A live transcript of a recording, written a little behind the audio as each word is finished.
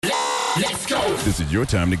Let's go. This is your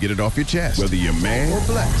time to get it off your chest, whether you're mad or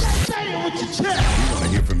blessed. Say it with your chest. We want to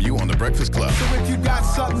hear from you on The Breakfast Club. So if you got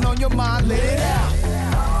something on your mind, let it out.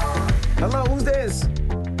 Hello, who's this?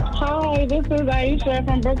 Hi, this is Aisha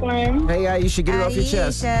from Brooklyn. Hey, Aisha, get it off your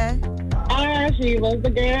chest. She was the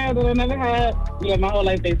girl that I never had. Yeah, my whole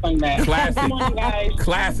life they sung that. Classic. Come on, guys.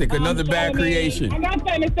 Classic. Another bad Charlamagne, creation. I got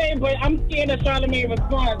something to say, but I'm scared of Charlamagne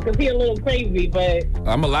response because he a little crazy, but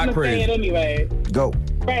I'm a lot I'm gonna say it crazy. anyway. Go.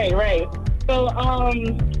 Right. So,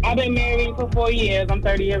 I've been married for 4 years. I'm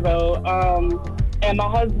 30 years old. And my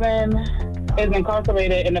husband is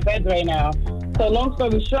incarcerated in the feds right now. So, long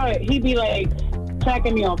story short, he be like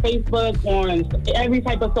tracking me on Facebook, on every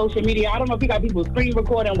type of social media. I don't know if he got people screen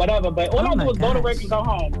recording, whatever, but all I do is go to work and go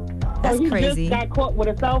home. That's so he crazy. just got caught with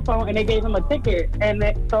a cell phone, and they gave him a ticket. And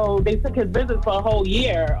so they took his visits for a whole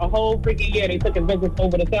freaking year. They took his visits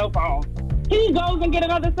over the cell phone. He goes and get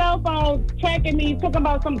another cell phone, tracking me, talking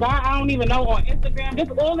about some guy I don't even know on Instagram,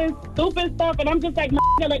 just all this stupid stuff. And I'm just like,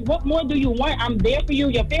 like, what more do you want? I'm there for you.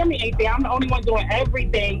 Your family ain't there. I'm the only one doing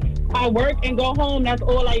everything. I work and go home. That's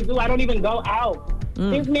all I do. I don't even go out.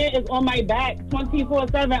 This man is on my back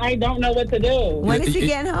 24/7. I don't know what to do. When is he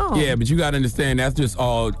getting home? Yeah, but you got to understand that's just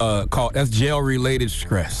all that's jail-related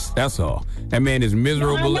stress. That's all. That man is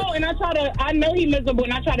miserable. I know, and I know he's miserable,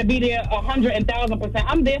 and I try to be there 100,000%.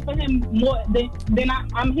 I'm there for him more than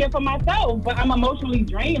I'm here for myself, but I'm emotionally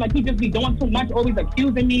drained. Like, he just be doing too much, always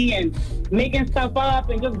accusing me and making stuff up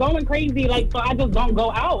and just going crazy. Like, so I just don't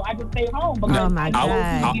go out. I just stay home because Oh, my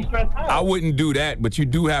God. he's stressed out. I wouldn't do that, but you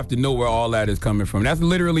do have to know where all that is coming from. That's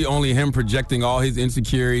literally only him projecting all his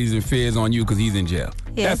insecurities and fears on you because he's in jail.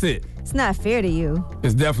 Yeah, That's it. It's not fair to you.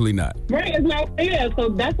 It's definitely not. Right, it's not fair. So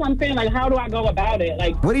that's what I'm saying. Like, how do I go about it?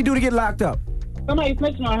 Like, What do you do to get locked up? somebody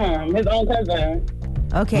snitching on him, his own cousin.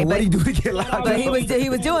 Okay, What do you but, do to get locked up? but he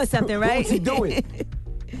was doing something, right? What's he doing?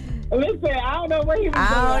 Listen, I don't know what he was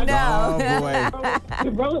I don't doing. know. Oh, boy. He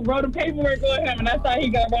wrote the paperwork on him, and that's how he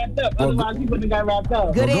got wrapped up. Otherwise, he wouldn't have got wrapped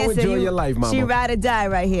up. Good Well, go answer. enjoy your life, mama. She ride or die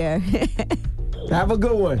right here. Have a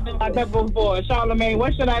good one. Locked up before. Charlamagne,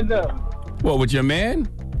 what should I do? Well, with your man,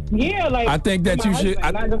 Yeah, like, I think that my you should.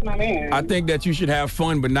 husband, not just my man. I think that you should have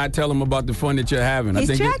fun, but not tell him about the fun that you're having. He's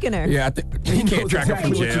I think tracking her. Yeah, I think he can't knows track her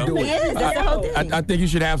from exactly what you're jail. doing. He is. That's the whole thing. I think you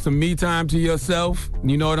should have some me time to yourself.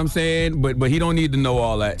 You know what I'm saying? But he don't need to know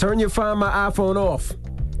all that. Turn your Find My iPhone off.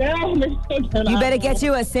 You better get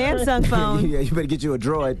you a Samsung phone. Yeah, you better get you a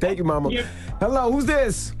Droid. Thank you, mama. Yeah. Hello, who's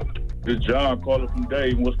this? It's John calling from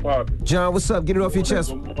Dave. What's poppin'? John, what's up? Get it off your chest.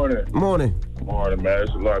 Good morning. Morning. Morning, man. There's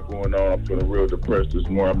a lot going on. I'm feeling real depressed this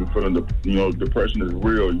morning. I've been feeling, depression is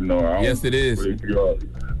real. I don't Yes, it is. Really feel,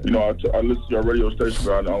 I listen to your radio station,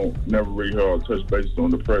 but I don't never really hear or touch bases on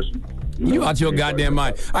depression. You out your goddamn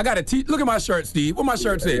mind. I got to look at my shirt, Steve. What my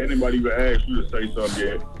shirt say? Anybody even asked you to say something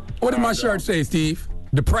yet? What did my shirt say, Steve?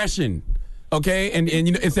 Depression. Okay, and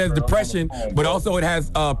it says depression, but also it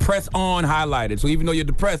has press on highlighted. So even though you're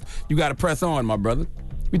depressed, you got to press on, my brother.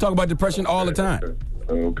 We talk about depression all the time.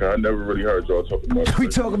 Okay, I never really heard y'all talk about We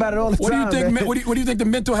talk about it all the What do you time, think? man. What do you think the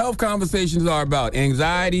mental health conversations are about?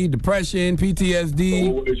 Anxiety, depression,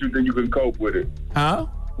 PTSD, What ways you think you can cope with it? huh?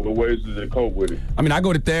 What ways does it cope with it? I mean, I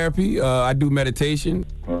go to therapy. I do meditation.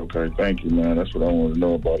 Okay, thank you, man. That's what I want to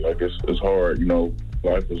know about. Like, it's hard,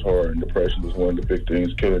 life is hard, and depression is one of the big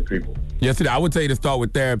things killing people. Yesterday, I would tell you to start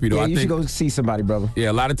with therapy, though. Yeah, I you think, should go see somebody, brother.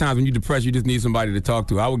 yeah, a lot of times when you're depressed, you just need somebody to talk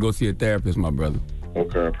to. I would go see a therapist, my brother.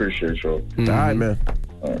 Okay, I appreciate y'all. All right, man.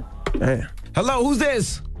 All right. Man. Hello, who's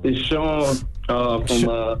this? It's Sean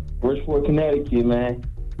from Bridgeport, Connecticut, man.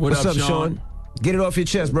 What's up, Sean? Get it off your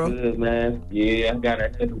chest, bro. Good, man. Yeah, I got to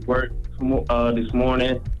head to work this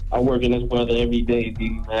morning. I work in this weather every day,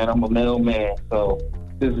 dude, man. I'm a mailman, so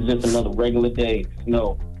this is just another regular day.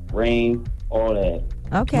 Snow, rain, all that.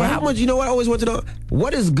 Okay. Well, how much? You know what I always want to know?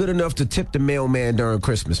 What is good enough to tip the mailman during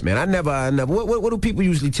Christmas, man? I never. What do people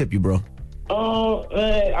usually tip you, bro?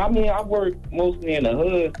 I mean, I work mostly in the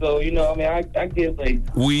hood, so I get like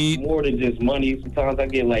Weed, more than just money. Sometimes I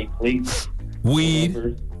get like plates. weed.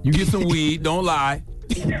 whatever. You get some weed. Don't lie.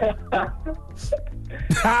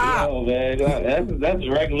 Oh man, that's a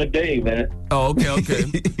regular day, man. Oh, okay.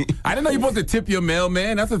 I didn't know you're supposed to tip your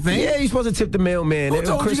mailman. That's a thing. Yeah, you're supposed to tip the mailman. Who on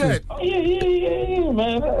told you Christmas. that? Oh, yeah,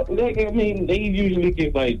 man. They usually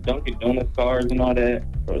get like Dunkin' Donuts cards and all that.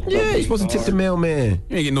 Yeah, you're supposed to tip the mailman. You ain't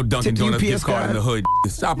getting no Dunkin' Tip the Donuts UPS gift card in the hood.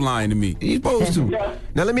 Stop lying to me. You're supposed to.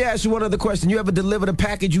 Now, let me ask you one other question. You ever delivered a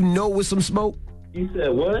package you know with some smoke? You said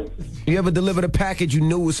what? You ever delivered a package you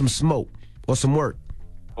knew with some smoke or some work?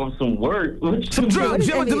 Or some work? Some drugs.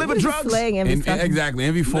 You ever deliver drugs? Slang Exactly.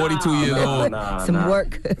 Envy 42 years old. some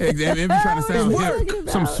work. Envy trying to sound hip.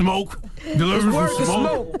 Some smoke. Delivering Work some or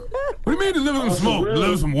smoke. smoke? What do you mean deliver some smoke?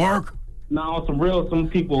 Deliver some work? Now, on some real, some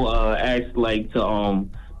people ask like to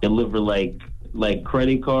deliver like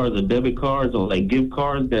credit cards or debit cards or like gift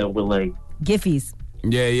cards that were like Giffies.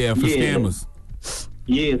 Yeah, for scammers.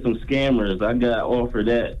 Yeah, some scammers. I got offered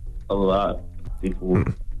that a lot. People.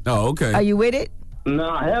 Oh, okay. Are you with it?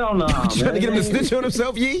 No, hell no. Trying to get him to snitch on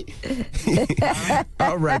himself, Yee?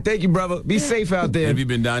 All right, thank you, brother. Be safe out there. Have you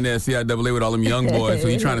been down there at CIAA with all them young boys? So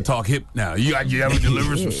you trying to talk hip now? You ever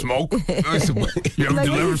deliver some smoke? You ever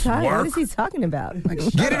deliver some work? What is he talking about?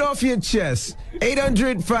 Get it off your chest.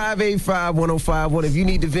 800-585-1051. If you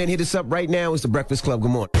need to vent, hit us up right now. It's The Breakfast Club.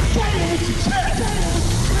 Good morning. This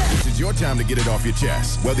is your time to get it off your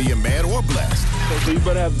chest, whether you're mad or blessed. So you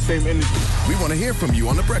better have the same energy. We want to hear from you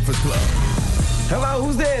on The Breakfast Club. Hello,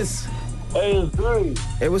 who's this? Hey, it's Dre.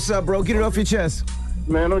 Hey, what's up, bro? Get it off your chest.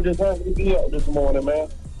 Man, I'm just happy to be up this morning, man.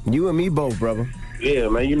 You and me both, brother. Yeah,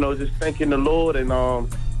 man, just thanking the Lord and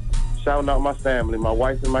shouting out my family, my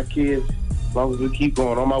wife and my kids. As long as we keep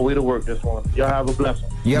going, on my way to work this morning. Y'all have a blessing.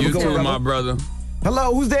 You have a You good too, one, my brother. brother.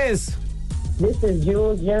 Hello, who's this? This is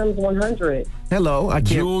Jules Gems 100. Hello, I can't.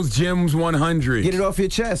 Jules Gems 100. Get it off your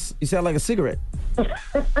chest. You sound like a cigarette.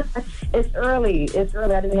 It's early. I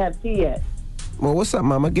didn't have tea yet. Well, what's up,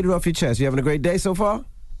 mama? Get it off your chest. You having a great day so far?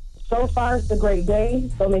 So far, it's a great day.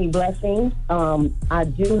 So many blessings. I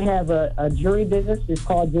do have a jewelry business. It's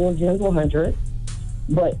called Jules Gems 100.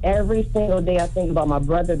 But every single day, I think about my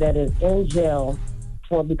brother that is in jail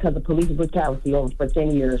because of police brutality for 10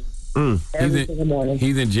 years. Every single morning.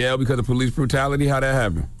 He's in jail because of police brutality? How'd that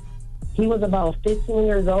happen? He was about 15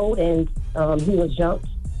 years old, and he was jumped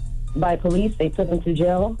by police. They took him to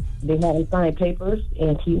jail. They had him sign papers,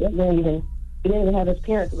 and he didn't even have his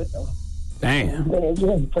parents with him. Damn. He's been in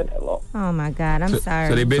jail for that long. Oh, my God. I'm sorry.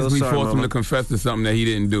 So they basically So sorry, forced him Mama. to confess to something that he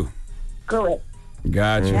didn't do. Correct.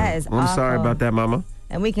 Gotcha. That is I'm awful. sorry about that, mama.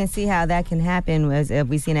 And we can see how that can happen as if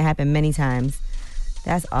we've seen it happen many times.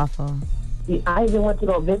 That's awful. I even went to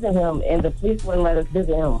go visit him, and the police wouldn't let us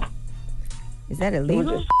visit him. Is that He was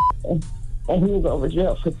illegal? just and he was over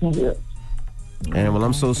jail for 10 years. And well,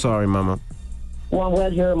 I'm so sorry, mama. Well, I'm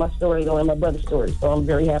glad you heard my story, though, and my brother's story, so I'm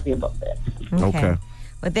very happy about that. Okay.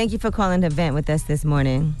 Well, thank you for calling to vent with us this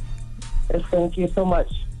morning. Thank you so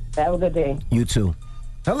much. Have a good day. You too.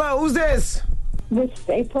 Hello, who's this? This is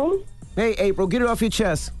April. Hey, April, get it off your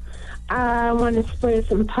chest. I want to spread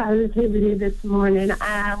some positivity this morning.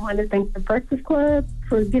 I want to thank the Breakfast Club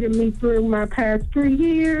for getting me through my past 3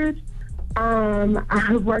 years.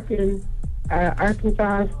 I work in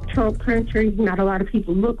Arkansas, Trump country. Not a lot of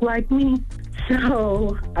people look like me.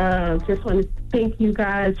 So just want to thank you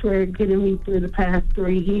guys for getting me through the past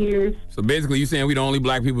 3 years. So basically, you saying we the only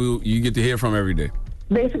black people you get to hear from every day.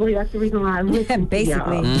 Basically, that's the reason why I listen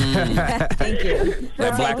Basically. to Thank you.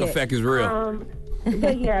 That black effect is real.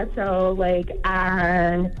 But yeah, so like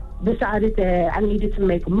I decided that I needed to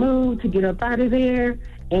make a move to get up out of there,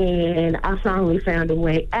 and I finally found a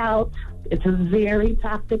way out. It's a very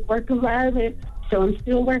toxic work environment, so I'm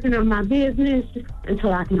still working on my business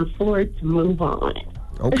until I can afford to move on.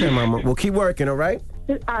 Okay, mama. Well, keep working, all right?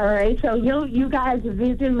 All right, so you guys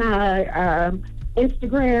visit my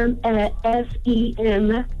Instagram at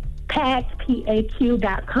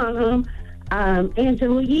SEMPAQ.com.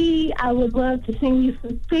 Angela Yee, I would love to send you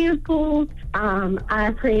some samples.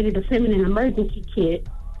 I created a feminine emergency kit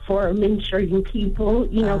for menstruating people.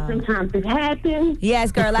 You know, sometimes it happens.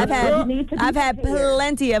 Yes, girl, I've You need to be had prepared.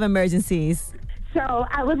 plenty of emergencies. So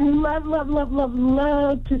I would love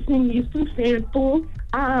to send you some samples.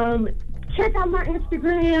 Check out my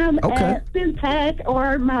Instagram at Fempac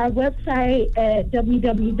or my website at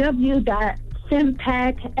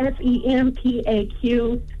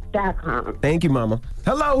www.fempaq.com. Thank you, mama.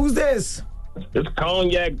 Hello, who's this? It's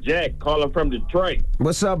Cognac Jack calling from Detroit.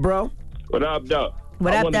 What's up, bro? What up, Doc?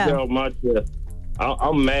 What I up, want to though? get off my chest.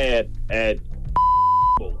 I'm mad at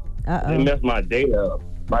they messed my data up.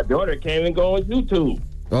 My daughter can't even go on YouTube.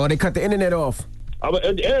 Oh, they cut the internet off. The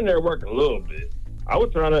internet working a little bit. I was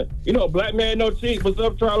trying to, black man don't cheat. What's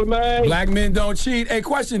up, Charlie, man? Black men don't cheat. Hey,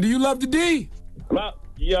 question, do you love the D?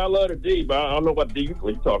 Yeah, I love the D, but I don't know what D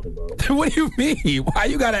what you talking about. What do you mean? Why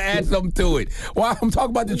you got to add something to it? Why I'm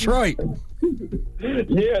talking about Detroit?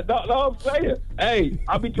 Yeah, no, I'm saying. Hey,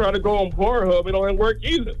 I be trying to go on Pornhub. It don't work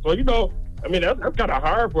either. So, that's kind of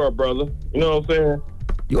hard for a brother. You know what I'm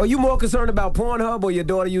saying? Are you more concerned about Pornhub or your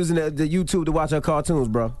daughter using the YouTube to watch her cartoons,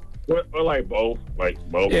 bro? Well, like both.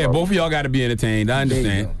 Yeah, both of y'all got to be entertained. I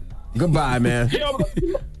understand. Goodbye, man.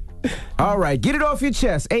 All right, get it off your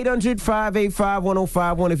chest.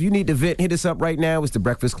 800-585-1051. If you need to vent, hit us up right now. It's The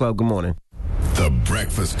Breakfast Club. Good morning. The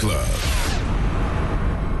Breakfast Club.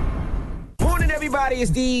 Morning, everybody. everybody.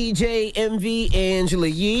 It's DJ MV, Angela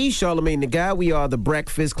Yee, Charlamagne the Guy. We are the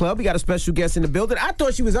Breakfast Club. We got a special guest in the building. I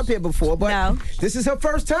thought she was up here before, but this is her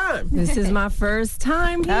first time. This is my first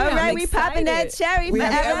time here. All right, I'm we popping that cherry We for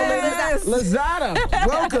have Evelyn. Evelyn Lozada.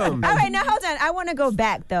 Welcome. All right, now hold on. I want to go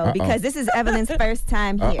back, though, because this is Evelyn's first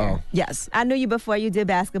time here. Yes. I knew you before you did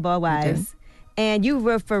Basketball Wives. And you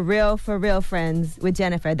were for real friends with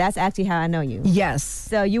Jennifer. That's actually how I know you. Yes.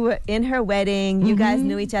 So you were in her wedding. You guys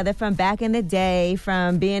knew each other from back in the day,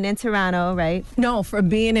 from being in Toronto, right? No, from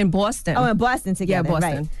being in Boston. Oh, in Boston together. Yeah,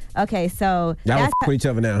 Boston. Right. Okay, so Y'all that's with each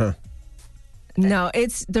other now, huh? No,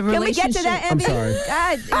 it's the relationship. Can we get to that, I'm Envy? sorry.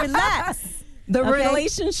 God, relax. The Okay.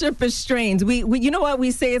 relationship is strange. We you know what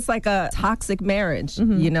we say? It's like a toxic marriage.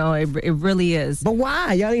 You know, it really is. But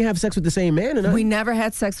why? Y'all didn't have sex with the same man or nothing? We never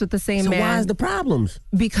had sex with the same So man. why is the problems?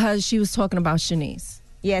 Because she was talking about Shanice.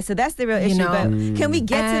 Yeah, so that's the real issue. know. But can we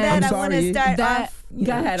get to that? I'm I want to sorry. start That off.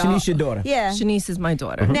 go ahead. Shanice, your daughter. Yeah. Shanice is my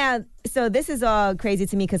daughter. Now, so this is all crazy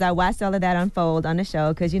to me because I watched all of that unfold on the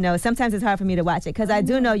show because, you know, sometimes it's hard for me to watch it because I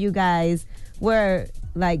do know you guys were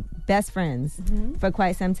like best friends for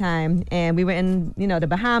quite some time. And we were in, you know, the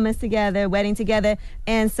Bahamas together, wedding together.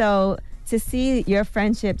 And so to see your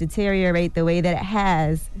friendship deteriorate the way that it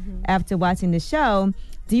has after watching the show,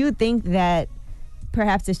 do you think that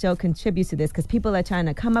perhaps the show contributes to this? Because people are trying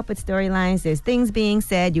to come up with storylines. There's things being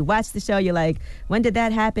said. You watch the show, you're like, when did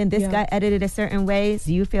that happen? This guy edited a certain way.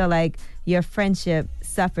 Do you feel like your friendship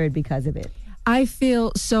suffered because of it? I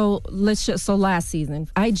feel so last season,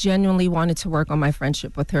 I genuinely wanted to work on my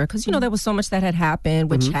friendship with her because, you know, there was so much that had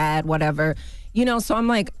happened with Chad, whatever, you know, so I'm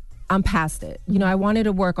like, I'm past it. You know, I wanted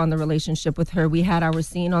to work on the relationship with her. We had our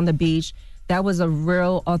scene on the beach. That was a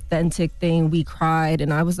real authentic thing. We cried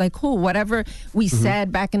and I was like, cool, whatever we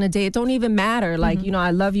said back in the day, it don't even matter. Like, you know,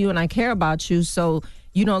 I love you and I care about you. So,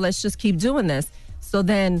 you know, let's just keep doing this. So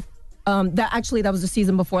then that was the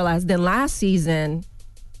season before last. Then last season,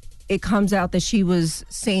 it comes out that she was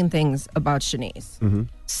saying things about Shanice.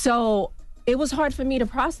 So it was hard for me to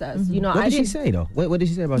process. You know, What did she say, though? What did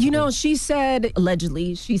she say about you Shanice? know, she said,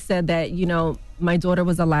 allegedly, she said that, you know, my daughter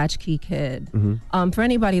was a latchkey kid. For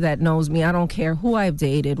anybody that knows me, I don't care who I've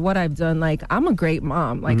dated, what I've done. Like, I'm a great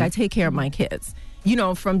mom. Like, I take care of my kids. You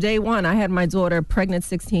know, from day one, I had my daughter pregnant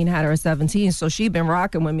 16, had her at 17. So she'd been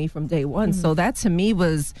rocking with me from day one. So that to me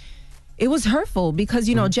was... It was hurtful because,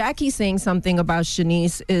 you know, Jackie saying something about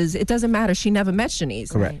Shanice it doesn't matter. She never met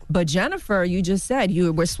Shanice. Correct. But Jennifer, you just said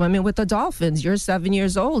you were swimming with the dolphins. You're 7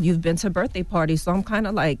 years old. You've been to birthday parties. So I'm kind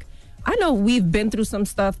of like, I know we've been through some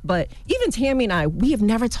stuff, but even Tammy and I, we have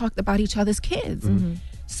never talked about each other's kids.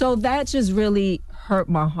 So that just really hurt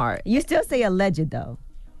my heart. You still say alleged, though.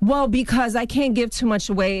 Well, because I can't give too much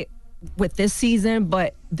away with this season,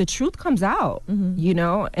 but the truth comes out, you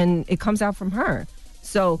know, and it comes out from her.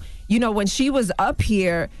 So, you know, when she was up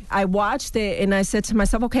here, I watched it and I said to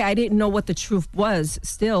myself, okay, I didn't know what the truth was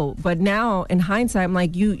still. But now in hindsight, I'm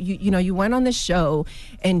like, you know, you went on the show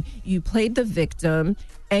and you played the victim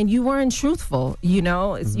and you weren't truthful, you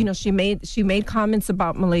know. You know, she made comments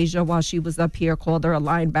about Malaysia while she was up here, called her a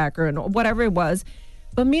linebacker and whatever it was.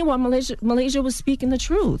 But meanwhile, Malaysia was speaking the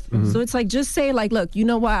truth. So it's like, just say like, look, you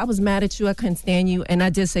know what? I was mad at you. I couldn't stand you. And I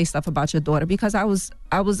did say stuff about your daughter because I was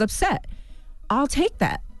upset. I'll take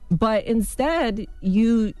that. But instead,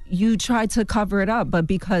 you tried to cover it up. But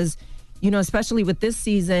because, you know, especially with this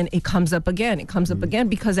season, it comes up again. It comes up again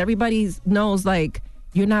because everybody knows, like,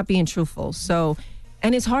 you're not being truthful. So,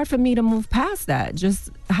 and it's hard for me to move past that. Just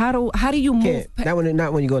how do you move?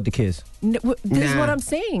 Not when you go with the kids. This is what I'm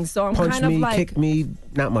saying. So I'm Punch kind of me, like, kick me,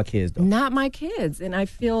 not my kids, though. not my kids. And I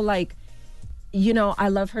feel like, you know, I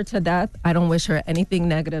love her to death. I don't wish her anything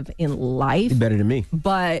negative in life. You're better than me.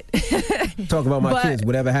 But Talk about my But- kids.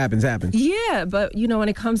 Whatever happens, happens. yeah, but you know, when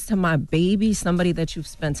it comes to my baby, somebody that you've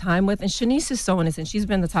spent time with, and Shanice is so innocent. She's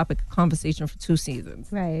been the topic of conversation for 2 seasons.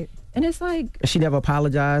 Right. And it's like, She never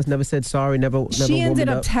apologized, never said sorry, never she ended womaned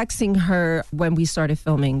up texting her when we started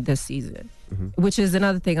filming this season, which is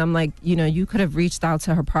another thing. I'm like, you know, you could have reached out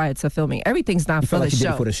to her prior to filming. Everything's not You for felt the like you did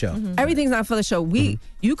show. it for the show. Everything's not for the show.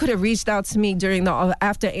 You could have reached out to me during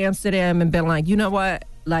after Amsterdam and been like, you know what?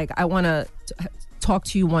 Like, I want to talk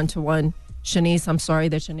to you one-to-one. Shanice, I'm sorry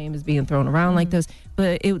that your name is being thrown around like this,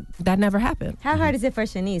 but that never happened. How hard is it for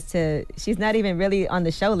Shanice she's not even really on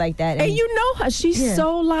the show like that. And you know her. She's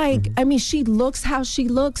so like, I mean, she looks how she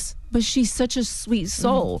looks, but she's such a sweet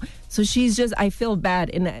soul. So she's just, I feel bad.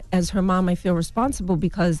 And as her mom, I feel responsible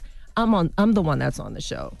because I'm the one that's on the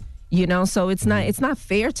show. You know, so it's not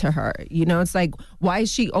fair to her. You know, it's like, why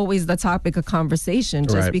is she always the topic of conversation?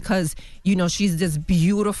 Just Right. because, you know, she's this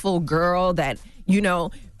beautiful girl that, you know,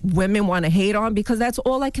 women want to hate on, because that's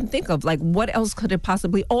all I can think of. Like, what else could it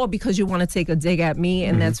possibly? All because you want to take a dig at me,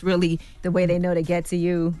 and that's really the way they know to get to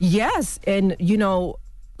you. Yes, and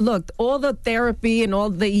look, all the therapy and all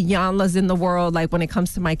the Iyanlas in the world, like when it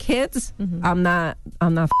comes to my kids, I'm not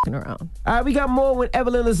fucking around. All right, we got more with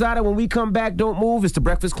Evelyn Lozada. When we come back, don't move. It's The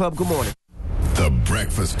Breakfast Club. Good morning. The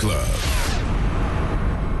Breakfast Club.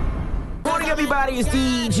 Morning, everybody. It's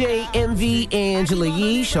DJ MV, Angela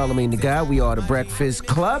Yee, Charlamagne the Guy. We are The Breakfast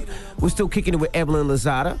Club. We're still kicking it with Evelyn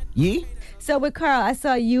Lozada. Yee? So with Carl, I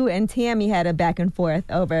saw you and Tammy had a back and forth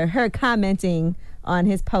over her commenting on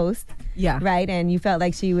his post. Yeah. Right? And you felt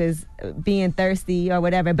like she was being thirsty or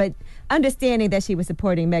whatever. But understanding that she was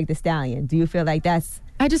supporting Meg Thee Stallion, do you feel like that's...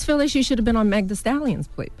 I just feel like she should have been on Meg Thee Stallion's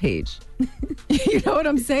page. You know what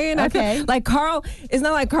I'm saying? Okay. I feel like Carl, it's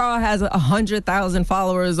not like Carl has 100,000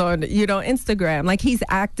 followers on, Instagram. Like, he's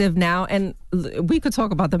active now. And we could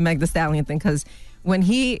talk about the Meg Thee Stallion thing, because when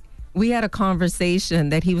we had a conversation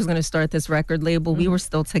that he was going to start this record label, we were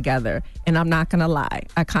still together. And I'm not going to lie.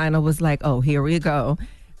 I kind of was like, oh, here we go.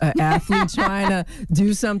 An athlete trying to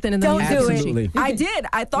do something. And then Don't do it. Absolutely. I did.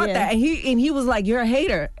 I thought that. And he was like, you're a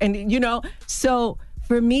hater. And, so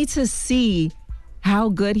for me to see how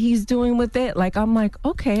good he's doing with it, like, I'm like,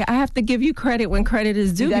 okay, I have to give you credit when credit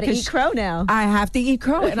is due. You gotta eat crow now. I have to eat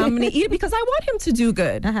crow, and I'm going to eat it because I want him to do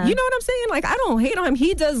good. You know what I'm saying? Like, I don't hate on him.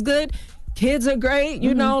 He does good. Kids are great,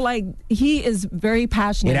 like, he is very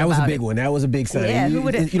passionate. Yeah, that was a about big it. one. That was a big sign. Yeah, who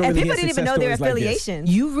would have? And people didn't even know their affiliation.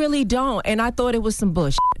 affiliations. You really don't. And I thought it was some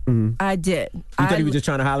bullshit. I did. You thought he was just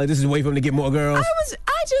trying to holler, this is a way for him to get more girls?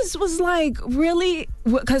 I just was like, really?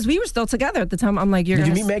 Because we were still together at the time. I'm like, Did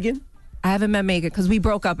you meet Megan? I haven't met Megan because we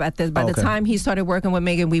broke up at this. By the time he started working with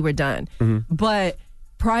Megan, we were done. But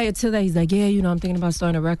prior to that, he's like, yeah, I'm thinking about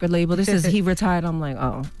starting a record label. He retired. I'm like,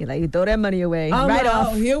 oh. You're like, you throw that money away. I'm right like, off.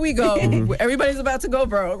 oh, here we go. Everybody's about to go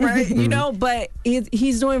broke, right? But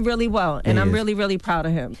he's doing really well. And I'm really, really proud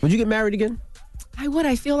of him. Would you get married again? I would.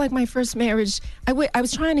 I feel like my first marriage, I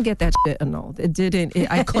was trying to get that shit annulled. It didn't.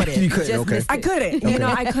 I couldn't. You couldn't, okay. I couldn't. Okay.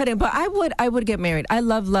 I couldn't. But I would get married. I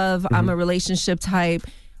love. I'm a relationship type.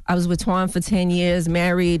 I was with Twan for 10 years,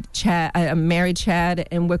 married Chad,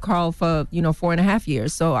 and with Carl for 4.5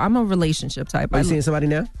 years. So I'm a relationship type. Are you seeing somebody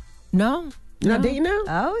now? No. You're not dating now?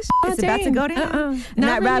 Oh, it's about to go down.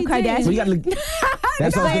 Not Rob Kardashian. So you gotta,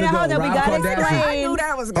 that's all Explain it. Hold on, we gotta explain. I knew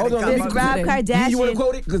that was going to come This up. Rob Kardashian. You want to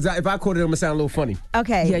quote it? Because if I quote it, I'm going to sound a little funny.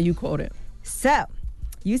 Okay. Yeah, you quote it. So,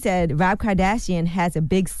 you said Rob Kardashian has a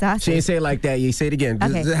big sausage. She ain't say it like that. You say it again.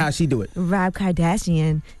 Okay. This is how she do it. Rob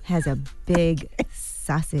Kardashian has a big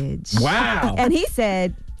sausage. Wow. And he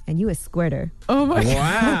said, and you a squirter. Oh my God.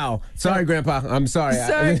 Wow. Sorry, Grandpa. I'm sorry.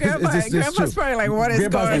 Sorry, Grandpa. It's Grandpa's probably like, what is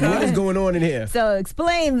Grandpa's going like, on? what is going on in here? So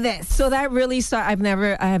explain this. So that really started.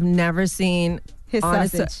 I have never seen His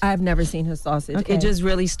sausage. I've never seen his sausage. Okay. It just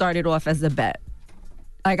really started off as a bet.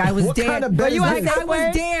 Like, I was What dared. kind of bet is Like, this?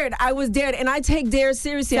 I was dared, and I take dares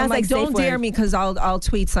seriously. Sounds I'm like, like safe don't dare word. me because I'll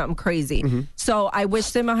tweet something crazy. So I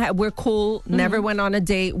wished him we're cool. Never went on a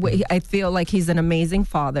date. I feel like he's an amazing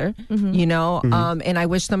father, and I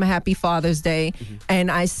wished him a happy Father's Day.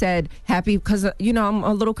 And I said happy because I'm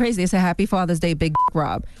a little crazy. I said happy Father's Day, Big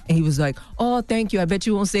Rob, and he was like, oh, thank you. I bet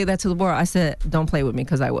you won't say that to the world. I said, don't play with me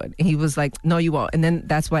because I would. And he was like, no, you won't. And then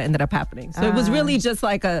that's what ended up happening. So it was really just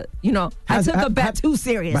like I took a bet too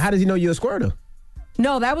serious. But how does he know you're a squirter?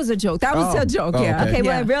 No, that was a joke. That was a joke, yeah. Okay,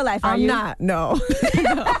 well, in real life, are I'm you? not, no.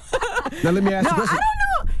 Now let me ask you a I question.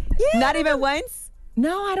 don't know. Yeah, Not even once?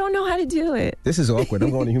 No, I don't know how to do it. This is awkward.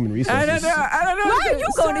 I'm going to human resources. I don't know. Why are you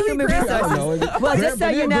going to human I don't resources? know. Well, just so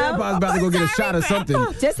you know. Grandpa's about to go get a shot of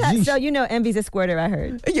something. So you know Envy's a squirter, I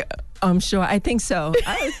heard. Yeah, I'm sure. I think so.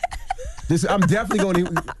 I'm definitely going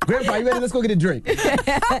to. Grandpa, you ready? Let's go get a drink.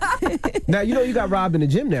 Now, you got Rob in the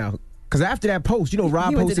gym now. Because after that post, Rob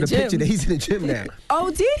He went to posted a the picture gym. that he's in the gym now.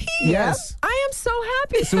 Oh, did he? Yes. I am so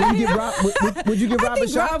happy. So would you give Rob, would you give Rob I a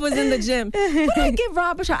think shot? Rob was in the gym. Would I give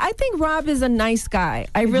Rob a shot? I think Rob is a nice guy.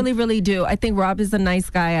 I really, really do. I think Rob is a nice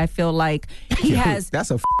guy. I feel like he has.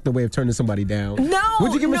 That's a the way of turning somebody down. No.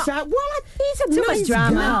 Would you give him no. a shot? Well, he's a Too much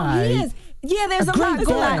drama. guy. He is. Yeah, there's a great lot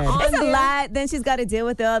going guy. on. It's a there. lot. Then she's got to deal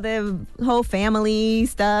with the other whole family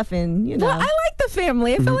stuff, and Well, I like the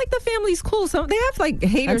family. I feel like the family's cool. So they have like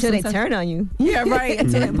haters until they sometimes. turn on you. Yeah, right.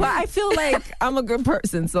 But I feel like I'm a good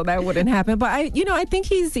person, so that wouldn't happen. But I think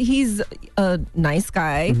he's a nice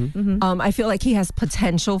guy. I feel like he has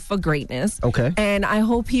potential for greatness. Okay. And I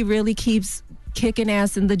hope he really keeps kicking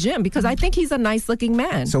ass in the gym because I think he's a nice looking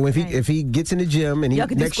man. So if he gets in the gym and he Y'all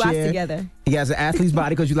can do next squats year together. he has an athlete's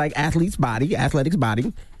body because you like athletics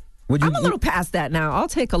body. I'm a little past that now. I'll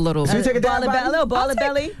take a little. So you take a little baller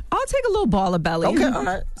belly? I'll take a little baller belly. Okay, all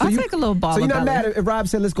right. So I'll take a little baller belly. So you're not mad if Rob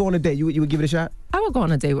said, let's go on a date. You would give it a shot? I would go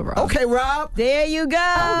on a date with Rob. Okay, Rob. There you go.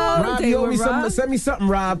 Rob, you owe me something. Send me something,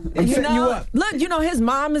 Rob. I'm setting you up. Look, his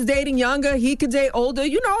mom is dating younger. He could date older.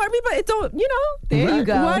 Everybody, There you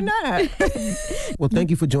go. Why not? Well, thank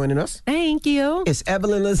you for joining us. Thank you. It's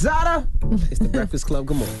Evelyn Lozada. It's The Breakfast Club.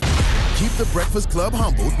 Good morning. Keep The Breakfast Club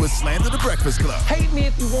humbled with Slander The Breakfast Club. Hate me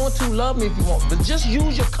if you want to, love me if you want, but just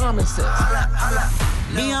use your common sense.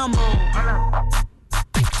 Be humble.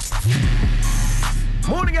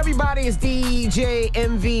 Morning, everybody. It's DJ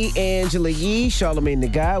MV, Angela Yee, Charlamagne the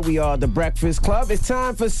Guy. We are The Breakfast Club. It's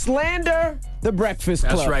time for Slander The Breakfast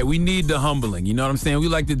Club. That's right. We need the humbling. You know what I'm saying? We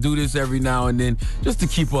like to do this every now and then just to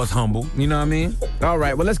keep us humble. You know what I mean? All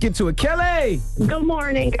right. Well, let's get to it. Kelly. Good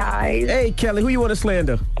morning, guys. Hey, Kelly. Who you want to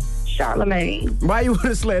slander? Charlamagne. Why you want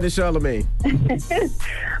to slander Charlamagne?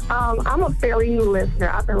 I'm a fairly new listener.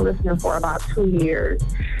 I've been listening for about 2 years.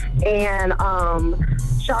 And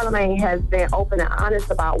Charlamagne has been open and honest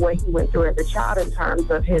about what he went through as a child in terms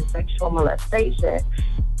of his sexual molestation.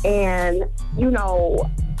 And,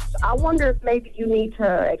 I wonder if maybe you need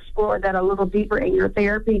to explore that a little deeper in your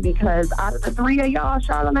therapy, because out of the three of y'all,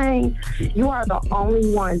 Charlamagne, you are the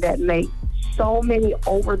only one that makes so many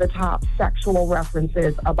over-the-top sexual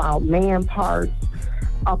references about man parts,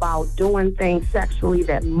 about doing things sexually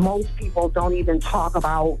that most people don't even talk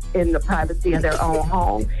about in the privacy of their own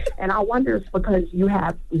home. And I wonder if it's because you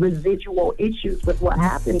have residual issues with what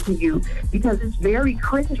happened to you, because it's very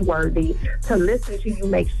cringeworthy to listen to you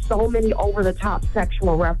make so many over-the-top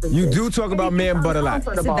sexual references. You do talk about man butt a lot.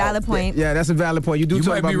 That's a valid point. Yeah, that's a valid point. You do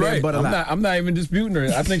talk about man butt a lot. I'm not even disputing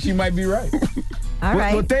her. I think she might be right. All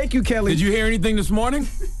right. Well, thank you, Kelly. Did you hear anything this morning?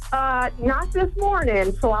 Not this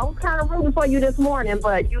morning. So I was kind of rooting for you this morning,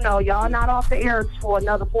 but y'all not off the air for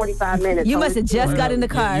another 45 minutes. You so must have just got in the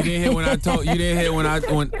car. You didn't hear when I told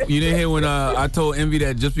I told Envy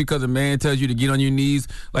that just because a man tells you to get on your knees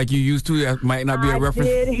like you used to, that might not be a reference.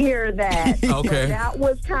 I did hear that. Okay. That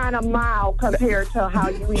was kind of mild compared to how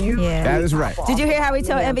you used to. That is right. Did you hear how he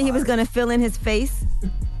told Envy he was going to fill in his face?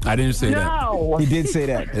 I didn't say that. No. He did say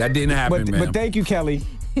that. That didn't happen, man. But thank you, Kelly.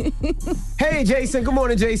 Hey, Jason. Good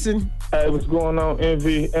morning, Jason. Hey, what's going on,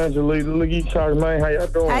 Envy, Angela, Lee, Charlamagne? How y'all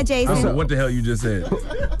doing? Hi, Jason. I don't know what the hell you just said.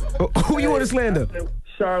 Who you want to slander?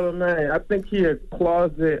 Charlamagne. I think he a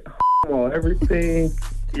closet homo. Everything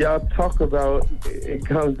y'all talk about, it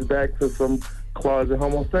comes back to some closet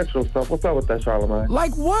homosexual stuff. What's up with that, Charlamagne?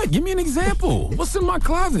 Like what? Give me an example. What's in my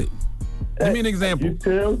closet? Give me an example. You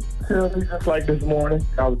tell me just like this morning.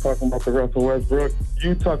 I was talking about the Russell Westbrook.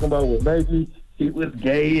 You talking about what maybe he was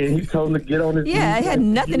gay and he told him to get on his knees. Yeah, it had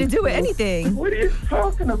nothing to do with anything. What are you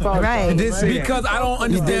talking about? Right. Because I don't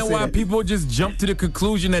understand why people just jump to the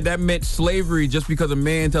conclusion that meant slavery just because a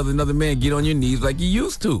man tells another man get on your knees like you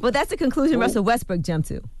used to. Well, that's the conclusion Russell Westbrook jumped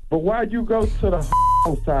to. But why'd you go to the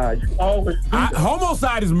homo side? You always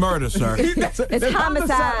homicide is murder, sir. It's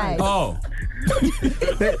homicide. Oh.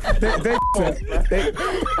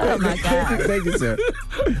 Oh, my God. Thank you, sir.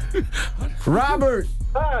 Robert.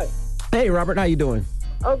 Hi. Hey, Robert. How you doing?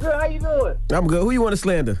 I'm good. How you doing? I'm good. Who you want to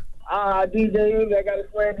slander? DJ, I got to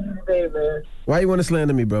slander you today, man. Why you want to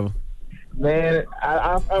slander me, brother? Man,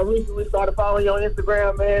 I recently started following you on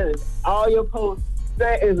Instagram, man, and all your posts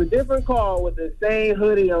is a different car with the same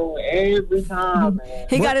hoodie on every time, man.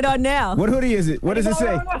 He got it on now. What hoodie is it? What does it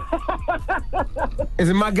say? Is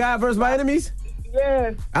it My God versus My Enemies?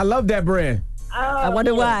 Yes. I love that brand. I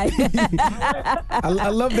wonder why. I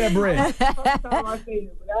love that brand.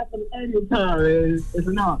 It's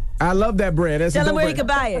enough. I love that brand. That's Tell a him dope where brand. he can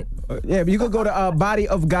buy it. Yeah, but you could go to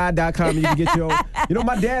bodyofgod.com and you can get your own. You know,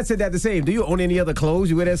 my dad said that the same. Do you own any other clothes?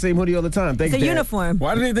 You wear that same hoodie all the time. Thanks, It's a Dad. uniform.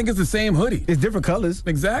 Why do they think it's the same hoodie? It's different colors.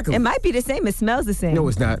 Exactly. It might be the same. It smells the same. No,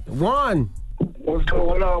 it's not. Juan. What's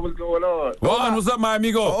going on? What's going on? Juan, what's up, my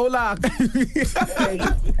amigo? Hola.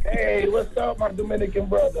 Hey, what's up, my Dominican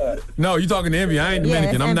brother? No, you talking to Envy. I ain't Yeah,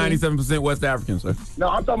 Dominican. I'm it's 97% West African, sir. No,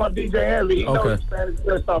 I'm talking about DJ Envy. He knows Spanish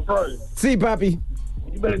good stuff first. See, Papi.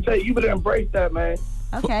 You better embrace that, man.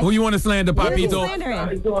 Okay. Who you want to slander, Papito?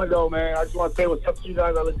 How you doing, though, man? I just want to say what's up to you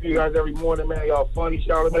guys. I listen to you guys every morning, man. Y'all funny,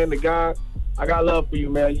 Charlamagne the Guy. I got love for you,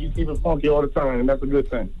 man. You keep it funky all the time, and that's a good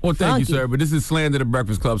thing. Well, thank you, sir. But this is Slander the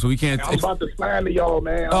Breakfast Club, so we can't. I'm about to slander y'all,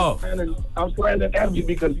 man. I'm slandering Envy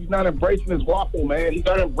because he's not embracing his waffle, man. He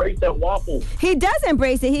got to embrace that waffle. He does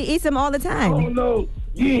embrace it. He eats them all the time. Oh, no.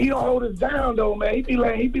 He don't hold us down, though, man. He be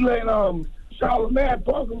letting Charlamagne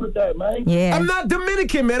fucking with that, man. Yeah. I'm not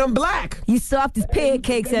Dominican, man. I'm black. You soft as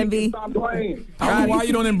pancakes, Envy. Stop playing. I don't know why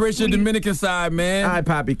you don't embrace your Dominican side, man. All right,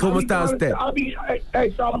 Poppy. ¿Cómo está usted?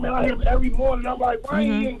 Hey, Charlamagne, I hear him every morning. I'm like, why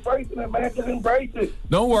ain't he embracing it, man? Just embrace it.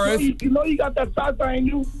 Don't worry. You know you got that salsa in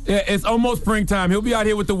you. Yeah, it's almost springtime. He'll be out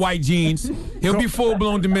here with the white jeans. He'll be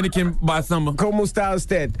full-blown Dominican by summer. ¿Cómo está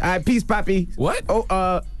usted? All right, peace, Poppy. What?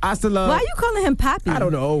 Oh, hasta la... Why are you calling him Poppy? I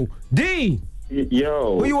don't know. D.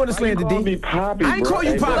 Yo. Who you want to slander, D? Me Poppy, I didn't call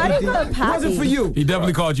you Poppy, Why D. do you call him It wasn't Poppy? for you. He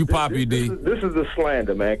definitely called you Poppy, D. This is the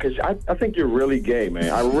slander, man, because I think you're really gay,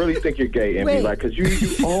 man. I really think you're gay, Envy. Wait. Like, because you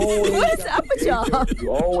always... What's up with y'all?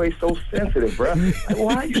 You always so sensitive, bro. Like,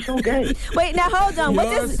 why are you so gay? Wait, now hold on. What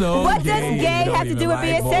You're does so what gay. does You gay don't have to even do with like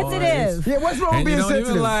being boys. sensitive? Yeah, what's wrong And with you being don't even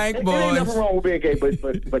sensitive? like Ain't nothing boys. wrong with being gay,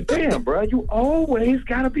 but damn, bro, you always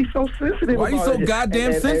gotta be so sensitive. Why you about so it.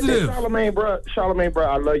 goddamn sensitive? Charlamagne, bro,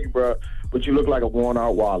 I love you, bro, but you look like a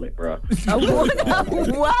worn-out wallet, bro. A worn-out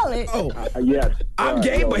wallet. Oh, Yes. I'm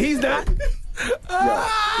gay, but he's not. He's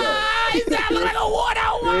not like a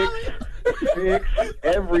worn-out wallet. Fix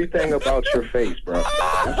everything about your face, bro.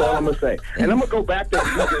 That's all I'm gonna say. And I'm gonna go back to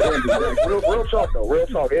Envy. Like, real talk though. Real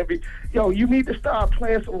talk, Envy. Yo, you need to start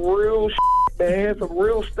playing some real man, some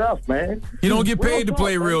real stuff, man. You don't get Real paid to talk,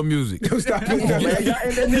 play man. real music. Stop Come on, man.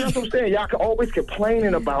 And then that's what I'm saying. Y'all can always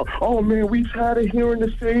complaining about, oh man, we tired of hearing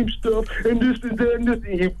the same stuff and this and that and this.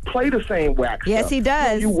 And you play the same whack Yes, stuff. he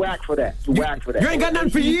does. You whack for that. You whack for that. You ain't got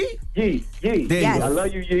nothing for Yee? Yee. There you Yes. go. I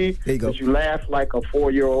love you, Yee. There you go. But you laugh like a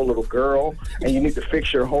 4-year-old little girl, and you need to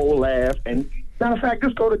fix your whole laugh. And matter of fact,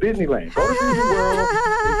 just go to Disneyland. Go to Disney World.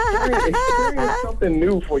 Experience something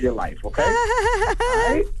new for your life, okay? All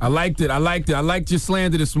right? I liked it. I liked your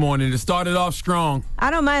slander this morning. It started off strong. I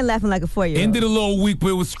don't mind laughing like a 4-year-old. Ended a little weak, but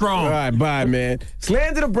it was strong. All right, bye, man.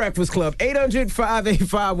 Slander the Breakfast Club.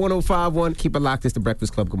 800-585-1051. Keep it locked. It's the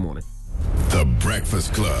Breakfast Club. Good morning. The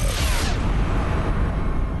Breakfast Club.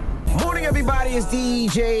 Morning, everybody. It's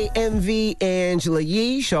DJ MV, Angela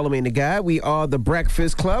Yee, Charlamagne the Guy. We are the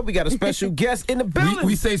Breakfast Club. We got a special guest in the building.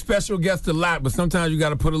 We say special guest a lot, but sometimes you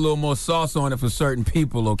got to put a little more sauce on it for certain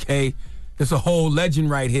people, okay? There's a whole legend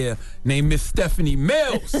right here named Miss Stephanie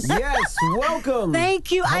Mills. Yes, welcome. Thank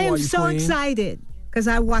you. How I am are you, so Queen? excited because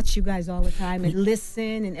I watch you guys all the time and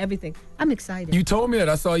listen and everything. I'm excited. You told me that.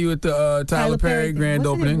 I saw you at the Tyler Perry thing. grand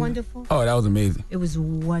Wasn't it opening. wonderful? Oh, that was amazing. It was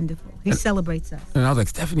wonderful. He celebrates us. And I was like,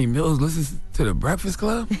 Stephanie Mills listens to the Breakfast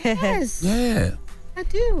Club? Yes, Yeah. I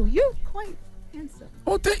do. You're quite handsome.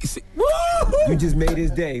 Oh, thanks. You just made his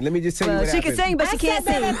day. Let me just tell you Well, what she happened. can sing, but she I can't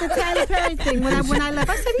said that sing. at the Tyler Perry thing when I left.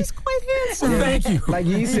 I said he's quite handsome. Thank you. Like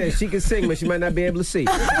he said, she can sing, but she might not be able to see.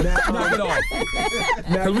 Knock it off.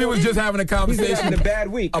 Because we was just having a He's having conversation a bad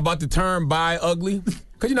week. about the term "bi ugly."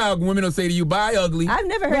 Because you know how women will say to you, "bi ugly." I've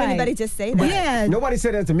never heard Right. anybody just say that. Yeah. Nobody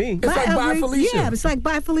said that to me. It's like "bi ugly. Felicia." Yeah, it's like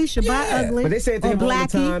bye Felicia, bye ugly. But they say it to or him all the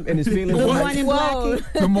Blackie. time, and his feelings Good are hurt. morning, Whoa.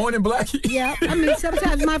 Blackie. Good morning, Blackie. Yeah, I mean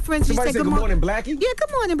sometimes my friends just Somebody say said, good morning, Blackie? Yeah,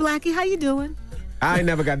 good morning, Blackie. How you doing? I ain't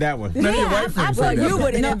never got that one. None of your white friends say Well, that. you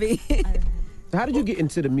wouldn't envy. So how did you get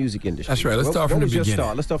into the music industry? That's right. Let's start from what the was your beginning.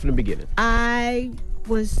 start? Let's start from the beginning. I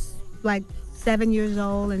was like 7 years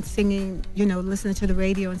old and singing, listening to the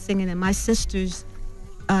radio and singing. And my sisters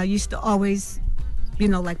used to always,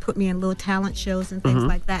 like put me in little talent shows and things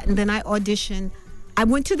like that. And then I auditioned. I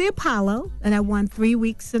went to the Apollo and I won 3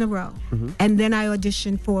 weeks in a row. And then I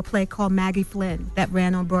auditioned for a play called Maggie Flynn that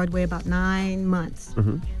ran on Broadway about 9 months.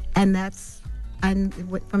 And and it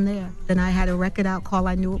went from there. Then I had a record out called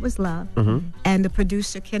I Knew It Was Love. And the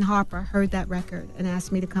producer, Ken Harper, heard that record and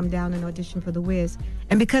asked me to come down and audition for The Wiz.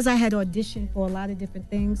 And because I had auditioned for a lot of different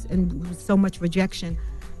things and with so much rejection,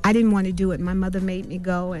 I didn't want to do it. My mother made me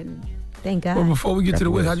go and Thank God. Well, before we get to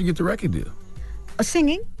the Wiz, how'd you get the record deal?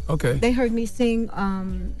 Singing. Okay. They heard me sing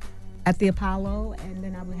at the Apollo, and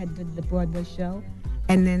then I had the Broadway show,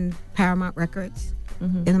 and then Paramount Records.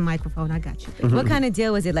 In a microphone, I got you. What kind of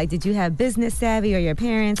deal was it? Like, did you have business savvy or your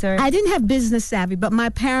parents? Or I didn't have business savvy, but my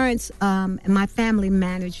parents and my family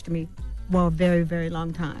managed me for a very, very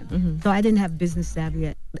long time. So I didn't have business savvy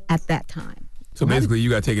at that time. So basically, you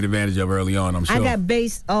got taken advantage of early on, I'm sure. I got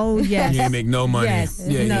based. Oh yes. You ain't make no money. Yes.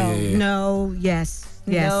 Yeah, no. yeah. No. Yes.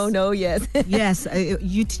 Yes. No, yes. Yes.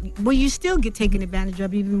 You still get taken advantage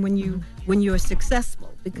of even when you're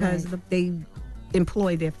successful because they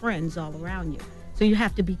employ their friends all around you. So you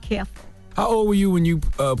have to be careful. How old were you when you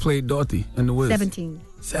played Dorothy in The Wiz? 17.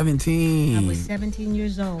 17. I was 17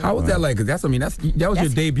 years old. How was that like? 'Cause that was your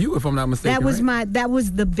debut, if I'm not mistaken. That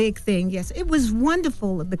was the big thing. Yes, it was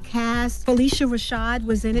wonderful. The cast, Felicia Rashad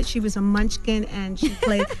was in it. She was a munchkin, and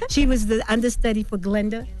she was the understudy for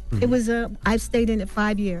Glenda. It was I stayed in it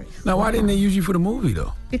 5 years. Now, why didn't they use you for the movie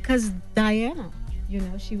though? Because Diana,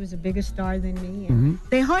 she was a bigger star than me, and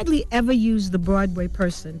they hardly ever use the Broadway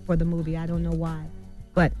person for the movie. I don't know why,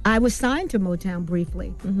 but I was signed to Motown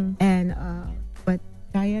briefly, and but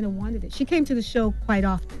Diana wanted it. She came to the show quite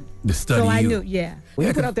often. The study. So I you. knew, yeah. When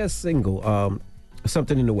you put out that single,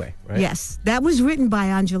 Something in the Way, right? Yes, that was written by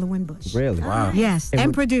Angela Winbush. Really? Wow. Yes,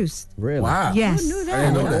 and produced. Really? Wow. Yes. I knew that. I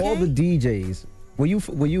didn't know that. All the DJs. Were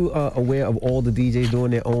you aware of all the DJs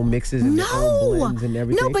doing their own mixes and their own blends and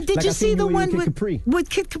everything? No, but did Like you I see seen the you one Kid Capri. with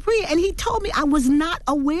Kid Capri? And he told me I was not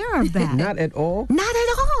aware of that. Not at all? Not at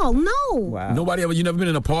all. No. Wow. Nobody ever. You never been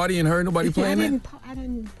in a party and heard nobody playing I that? didn't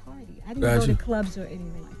party. I didn't Gotcha. go to clubs or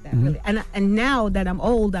anything like that. Really. And now that I'm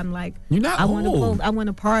old, I'm like, You're not I want old.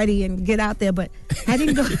 to party and get out there, but I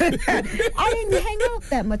didn't go. I didn't hang out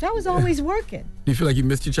that much. I was always working. Do you feel like you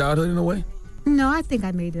missed your childhood in a way? No, I think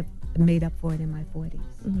I made up for it in my 40s.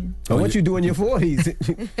 So what you do in your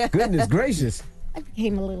 40s? Goodness gracious. I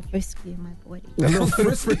became a little frisky in my 40s. A little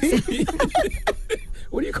frisky?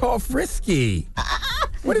 What do you call frisky?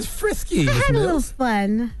 What is frisky? I Miss had a little Mills?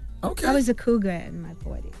 fun. Okay. I was a cougar in my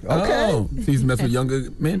 40s. Oh, so you used to mess with younger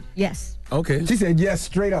men? Yes. Okay. She said yes,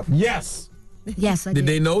 straight up. Yes. Yes, I Did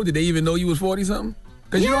did. they know? Did they even know you was 40 something?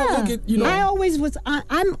 Because you don't look at, I always was.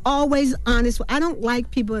 I'm always honest. I don't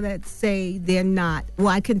like people that say they're not. Well,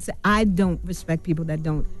 I can say I don't respect people that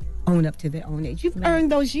don't own up to their own age. You've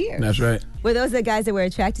earned those years. That's right. Were those the guys that were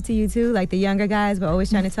attracted to you too? Like the younger guys were always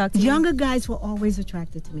trying to talk to you? Younger guys were always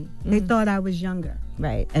attracted to me. They thought I was younger.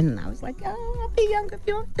 Right. And I was like, oh, I'll be younger if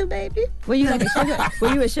you want to, baby. Were you like a sugar?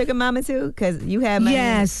 Were you a sugar mama too? Because you had money.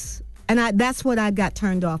 Yes. And that's what I got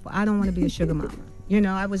turned off. I don't want to be a sugar mama.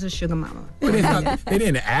 I was a sugar mama. But they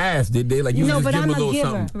didn't ask, did they? Like you No, just but give I'm them a a little giver.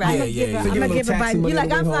 something. Right. Yeah, I'm a yeah, giver. yeah. I'm a giver by You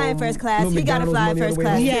like, I'm flying first class. He got to fly first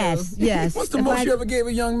class. Yes, yes. What's the most you ever gave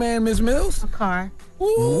a young man, Miss Mills? A car.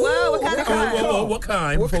 Whoa, what kind of car? Whoa, what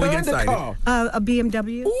kind? What Before we kind get of excited. car? A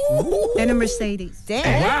BMW Ooh. and a Mercedes.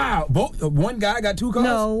 Damn. Wow. One guy got two cars?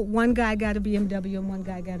 No, one guy got a BMW and one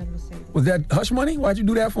guy got a Mercedes. Was that hush money? Why'd you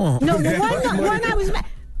do that for him? No, the one I was mad.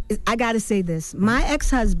 I got to say this. My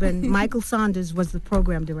ex-husband, Michael Saunders, was the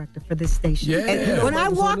program director for this station. Yeah. And when I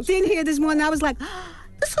walked in here this morning, I was like,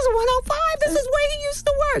 this is 105. This is where he used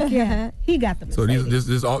to work. Yeah, he got the So Mercedes.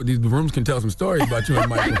 these rooms can tell some stories about you and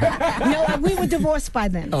Michael. No, we were divorced by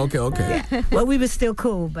then. Okay. Yeah. Well, we were still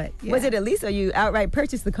cool, but yeah. Was it a lease or you outright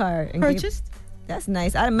purchased the car? And Purchased? That's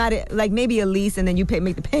nice. I might have, like maybe a lease and then you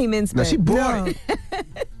make the payments. No, But she bought it.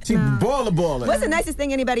 She baller. What's the nicest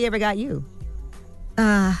thing anybody ever got you?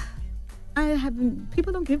 I haven't.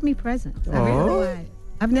 People don't give me presents. I really don't know why.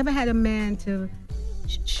 I've never had a man to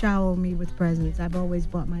shower me with presents. I've always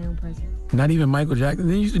bought my own presents. Not even Michael Jackson?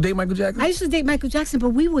 Then you used to date Michael Jackson? I used to date Michael Jackson, but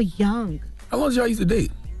we were young. How long did y'all used to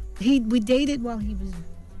date? We dated while he was.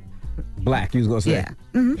 Black, you was going to say. Yeah.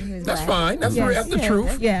 Mm-hmm. That's fine. That's Yes. the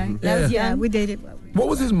truth. Yeah. Yeah. Yeah. We dated while we. What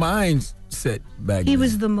was his mindset back then? He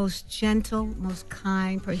was the most gentle, most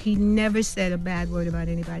kind person. He never said a bad word about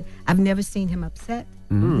anybody. I've never seen him upset.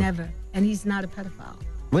 Never. And he's not a pedophile.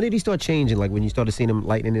 When did he start changing? Like when you started seeing him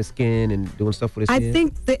lightening his skin and doing stuff with his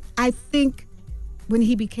skin? I think when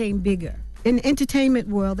he became bigger. In the entertainment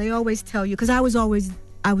world, they always tell you, because I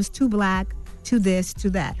was too black, too this, too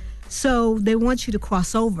that. So they want you to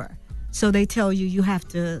cross over. So they tell you have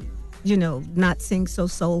to, not sing so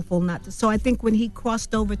soulful, so I think when he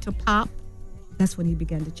crossed over to pop, that's when he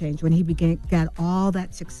began to change. When he got all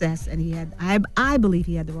that success, and he had, I believe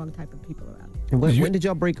he had the wrong type of people around him. And when did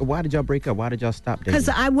y'all break up? Why did y'all break up? Why did y'all stop dating? Because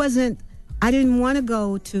I didn't want to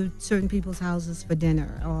go to certain people's houses for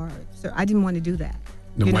dinner, I didn't want to do that.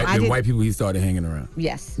 The white people he started hanging around.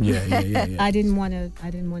 Yes. Yeah. I didn't want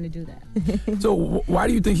to do that. So why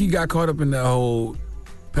do you think he got caught up in that whole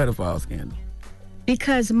pedophile scandal?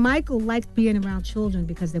 Because Michael liked being around children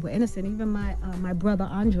because they were innocent. Even my brother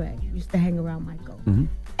Andre used to hang around Michael,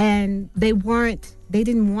 and they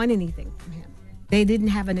didn't want anything from him. They didn't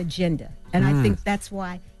have an agenda, and I think that's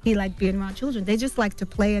why he liked being around children. They just liked to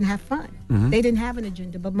play and have fun. They didn't have an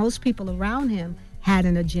agenda, but most people around him had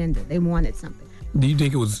an agenda. They wanted something. Do you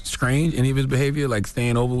think it was strange, any of his behavior, like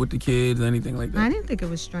staying over with the kids, anything like that? I didn't think it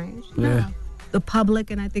was strange. Yeah. No. The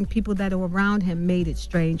public and I think people that are around him made it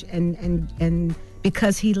strange, and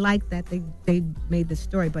because he liked that, they made the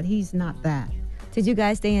story. But he's not that. Did you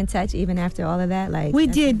guys stay in touch even after all of that? Like we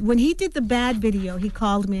did. When he did the Bad video, he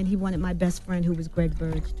called me and he wanted my best friend, who was Greg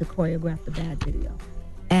Burge, to choreograph the Bad video.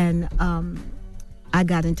 and I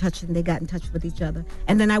got in touch, and they got in touch with each other.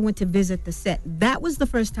 And then I went to visit the set. That was the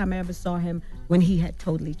first time I ever saw him when he had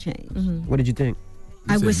totally changed. What did you think?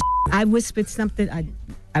 I whispered something.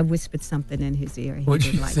 I whispered something in his ear. He What'd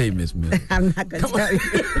didn't you like say, it. Miss Mills? I'm not gonna tell you.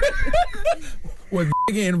 Was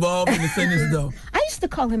involved in the sentence though? I used to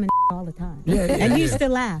call him all the time. Yeah, and he used to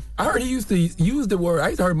laugh. I heard he used to use the word.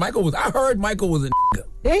 I heard Michael was a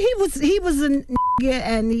Yeah, he was a nigga,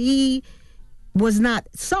 and he was not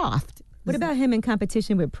soft. What about him in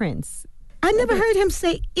competition with Prince? I never heard him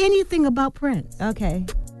say anything about Prince. Okay.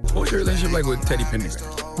 What was your relationship like with Teddy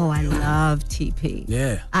Pendergrass? Oh, I love TP.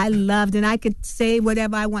 Yeah. I loved, and I could say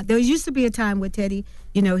whatever I want. There used to be a time with Teddy,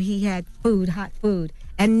 he had food, hot food,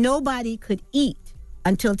 and nobody could eat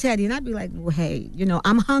until Teddy. And I'd be like, well, hey,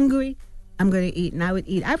 I'm hungry. I'm going to eat. And I would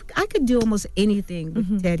eat. I could do almost anything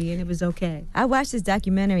with Teddy, and it was okay. I watched this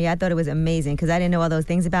documentary. I thought it was amazing because I didn't know all those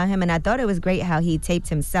things about him. And I thought it was great how he taped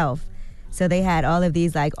himself. So they had all of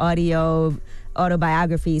these like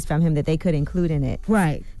autobiographies from him that they could include in it.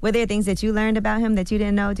 Right. Were there things that you learned about him that you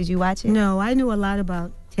didn't know? Did you watch it? No, I knew a lot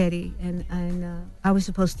about Teddy, and I was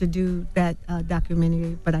supposed to do that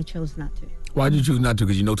documentary, but I chose not to. Why did you choose not to?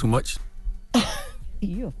 Because you know too much?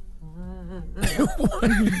 You.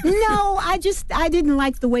 No, I didn't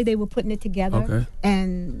like the way they were putting it together. Okay.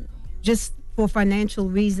 And just for financial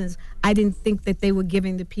reasons, I didn't think that they were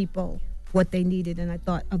giving the people what they needed, and I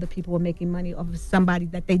thought other people were making money off of somebody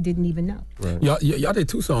that they didn't even know. Right. Y'all did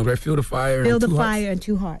 2 songs, right? Feel the Fire Feel and the Two Fire Hearts. and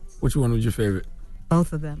Two Hearts. Which one was your favorite?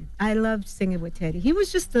 Both of them. I loved singing with Teddy. He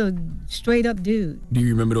was just a straight up dude. Do you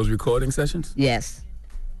remember those recording sessions? Yes.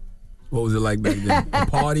 What was it like back then? A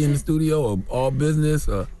party in the studio or all business?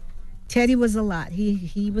 Or? Teddy was a lot.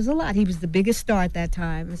 He was a lot. He was the biggest star at that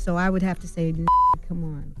time. So I would have to say, come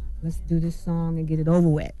on, let's do this song and get it over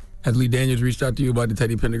with. Has Lee Daniels reached out to you about the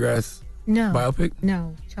Teddy Pendergrass biopic?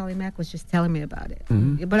 No. Charlie Mack was just telling me about it.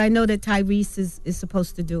 Mm-hmm. But I know that Tyrese is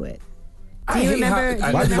supposed to do it. Do you remember?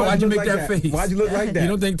 Why'd you make that face? Why'd you look like that? You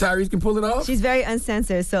don't think Tyrese can pull it off? She's very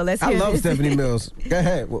uncensored, so let's hear I love this. Stephanie Mills. Go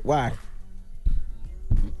ahead. Why?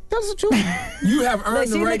 That's the truth. You have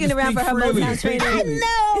earned the right to looking around speak for her freely. Motown trainer. I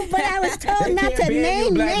know, but I was told not to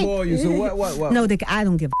name blackball you. So what? No, I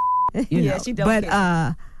don't give a Yeah, she don't But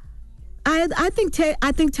care. I think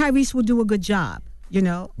Tyrese will do a good job.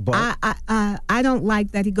 But I don't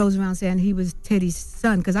like that he goes around saying he was Teddy's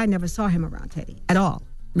son, because I never saw him around Teddy at all.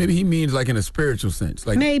 Maybe he means like in a spiritual sense.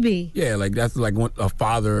 Like Maybe. Yeah, like that's like a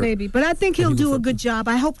father. Maybe, but I think he'll do a good job.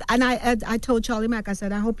 I hope, and I told Charlie Mack, I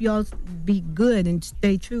said, I hope y'all be good and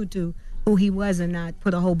stay true to who he was and not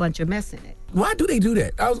put a whole bunch of mess in it. Why do they do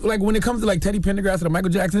that? I was like, when it comes to like Teddy Pendergrass or the Michael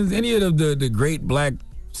Jacksons, any of the great black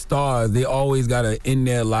stars, they always gotta end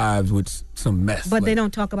their lives with some mess. But they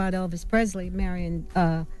don't talk about Elvis Presley marrying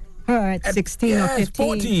her at 16 or 15.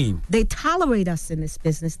 14. They tolerate us in this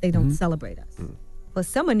business. They don't celebrate us. Well,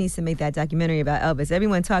 someone needs to make that documentary about Elvis.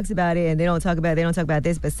 Everyone talks about it, and they don't talk about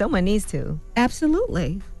this, but someone needs to.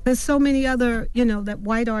 Absolutely. There's so many other, that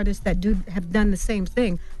white artists that have done the same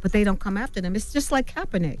thing, but they don't come after them. It's just like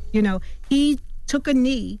Kaepernick. He took a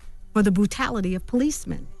knee for the brutality of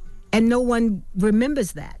policemen, and no one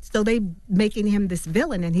remembers that. So they making him this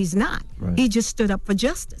villain, and he's not. Right. He just stood up for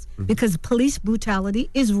justice because police brutality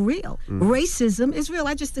is real. Racism is real.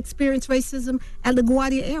 I just experienced racism at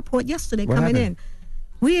LaGuardia Airport yesterday coming in.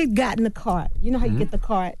 We had gotten the cart. You know how you get the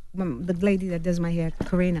cart? The lady that does my hair,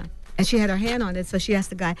 Karina, and she had her hand on it, so she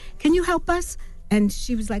asked the guy, "Can you help us?" And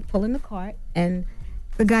she was like pulling the cart, and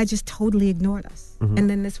the guy just totally ignored us. And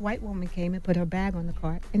then this white woman came and put her bag on the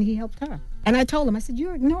cart, and he helped her. And I told him, I said,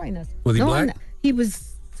 "You're ignoring us." Was he No, black? I'm not. He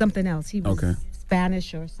was something else. He was Okay.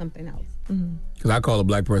 Spanish or something else. Because I call a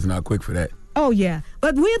black person out quick for that. Oh, yeah.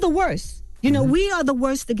 But we're the worst. We are the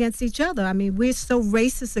worst against each other. I mean, we're so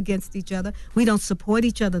racist against each other. We don't support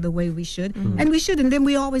each other the way we should. And we should. And then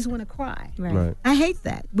we always want to cry. Right. I hate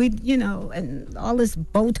that. And all this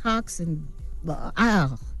Botox and, well,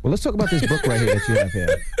 let's talk about this book right here that you have here.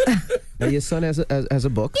 Now, your son has a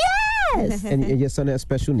book. Yes. And your son has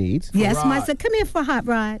special needs. Yes, my son. Come here for Hot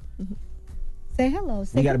Rod. Say hello.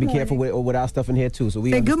 Say You got to good be careful morning. with our stuff in here, too. So we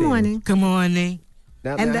Say understand. good morning. Good morning.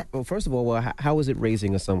 Now, well, first of all, how is it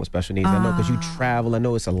raising a son with special needs? I know because you travel. I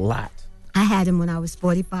know it's a lot. I had him when I was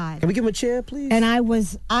 45. Can we give him a chair, please? And I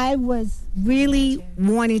was really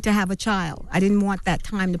wanting to have a child. I didn't want that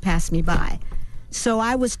time to pass me by. So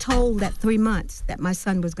I was told at 3 months that my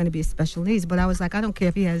son was going to be a special needs. But I was like, I don't care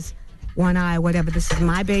if he has one eye or whatever. This is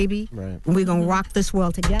my baby. Right. And we're going to rock this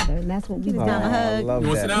world together. And that's what we do. I love You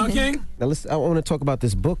want to that. sit down, King? Now, I want to talk about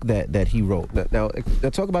this book that he wrote. Now,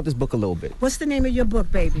 talk about this book a little bit. What's the name of your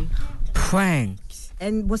book, baby? Pranks.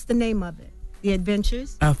 And what's the name of it? The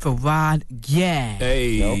Adventures. Farad, yeah.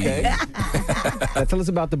 Hey. Okay. Now tell us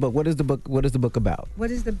about the book. What is the book? What is the book about?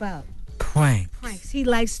 What is it about? Prank. Pranks. He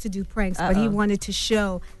likes to do pranks, but he wanted to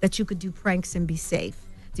show that you could do pranks and be safe.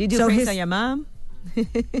 Do you do pranks on your mom?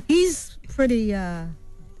 He's pretty, yeah.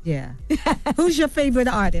 Who's your favorite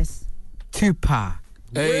artist? Tupac.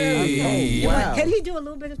 Hey. Oh, wow. Can he do a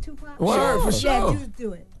little bit of Tupac? Word, for sure. Yeah,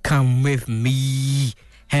 do it. Come with me.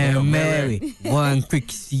 Hail Mary. One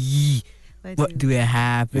quick see. What do it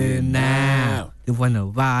happen now? You wanna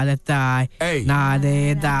ride or die? Hey. Nah,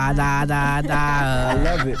 da da da da da. I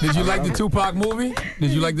love it. Did you like the Tupac movie?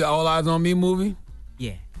 Did you like the All Eyes on Me movie?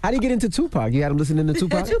 Yeah. How do you get into Tupac? You had him listening to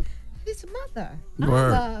Tupac? His mother.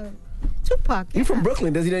 Word. Tupac. You from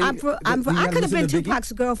Brooklyn? Does he? I could have been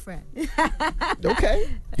Tupac's girlfriend. Okay.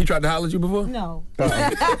 He tried to holler at you before? No. No, but I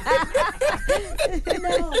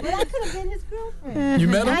could have been his girlfriend. You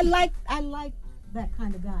met him? I like that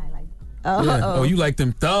kind of guy. Like. Yeah. Oh, you like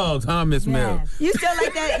them thugs, huh, Miss Mel? You still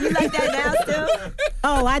like that? You like that now still?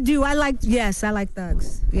 Oh, I do. I like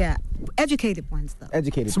thugs. Yeah. Educated ones, though.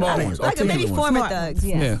 Educated. Small ones. Like maybe articulate ones. former thugs.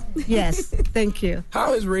 Yes. Yeah. Yes. Thank you.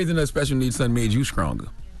 How has raising a special needs son made you stronger?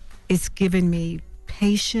 It's given me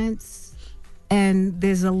patience, and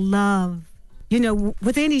there's a love. You know,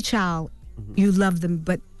 with any child, you love them,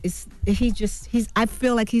 but I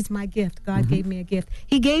feel like he's my gift. God gave me a gift.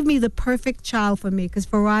 He gave me the perfect child for me, because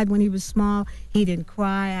Farad, when he was small, he didn't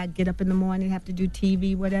cry. I'd get up in the morning, have to do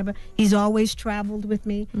TV, whatever. He's always traveled with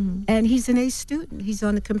me, and he's an A student. He's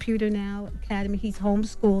on the computer now, academy. He's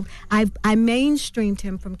homeschooled. I mainstreamed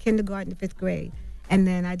him from kindergarten to 5th grade, and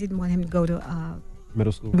then I didn't want him to go to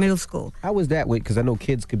Middle school. How was that? Because I know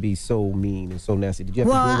kids could be so mean and so nasty. Did you have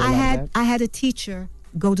to deal with all that? I had a teacher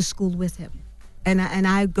go to school with him, and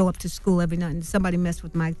I go up to school every night. And somebody messed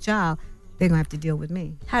with my child, they're gonna have to deal with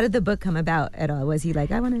me. How did the book come about at all? Was he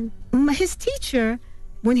like, I want to? His teacher,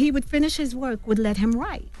 when he would finish his work, would let him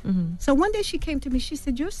write. So one day she came to me. She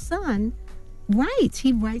said, "Your son writes.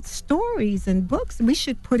 He writes stories and books. We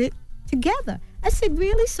should put it together." I said,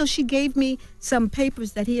 "Really?" So she gave me some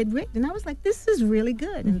papers that he had written, and I was like, "This is really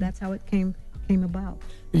good," and that's how it came about.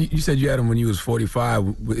 You said you had him when you was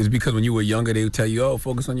 45. Is it because when you were younger they would tell you, "Oh,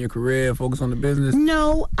 focus on your career, focus on the business"?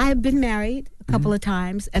 No, I've been married a couple of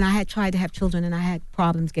times, and I had tried to have children, and I had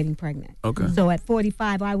problems getting pregnant. Okay. So at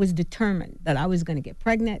 45, I was determined that I was going to get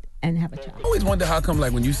pregnant and have a child. I always wonder how come,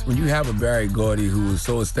 like, when you have a Barry Gordy who was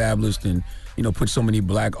so established and put so many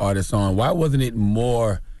black artists on, why wasn't it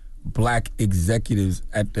more black executives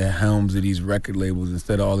at the helms of these record labels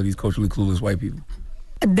instead of all of these culturally clueless white people?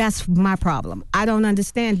 That's my problem. I don't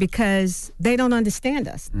understand, because they don't understand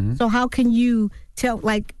us. So how can you tell?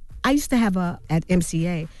 Like, I used to have at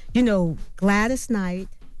MCA, Gladys Knight,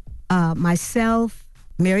 myself,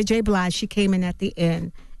 Mary J. Blige. She came in at the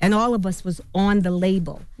end, and all of us was on the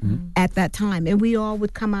label at that time, and we all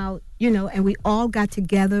would come out, and we all got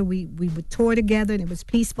together. We would tour together, and it was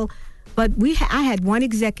peaceful. But I had one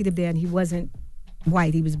executive there, and he wasn't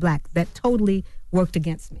white; he was black. That totally worked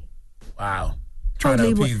against me. Wow. Trying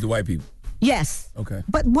to appease the white people. Yes. Okay.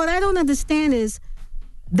 But what I don't understand is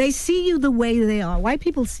they see you the way they are. White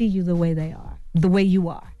people see you the way they are, the way you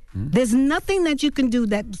are. There's nothing that you can do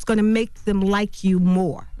that's going to make them like you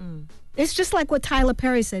more. It's just like what Tyler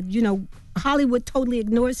Perry said. Hollywood totally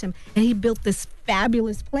ignores him, and he built this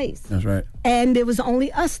fabulous place. That's right. And there was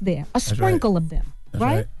only us there, a sprinkle of them. That's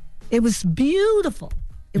right. It was beautiful.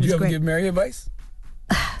 Did you ever give Mary advice?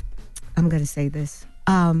 I'm going to say this.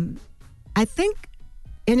 I think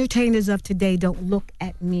entertainers of today don't look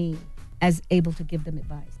at me as able to give them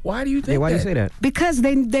advice. Why do you think why that? do you say that? Because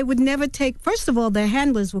they would never take, first of all, their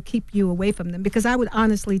handlers will keep you away from them, because I would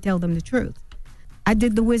honestly tell them the truth. I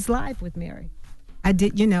did The Wiz Live with Mary. I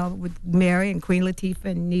did, with Mary and Queen Latifah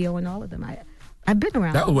and Neo and all of them. I've been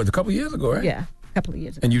around. That was a couple years ago, right? Yeah, a couple of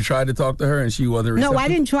years ago. And you tried to talk to her and she wasn't receptive? No, I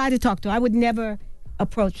didn't try to talk to her. I would never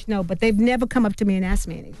approach, but they've never come up to me and asked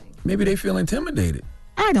me anything. Maybe they feel intimidated.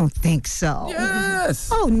 I don't think so.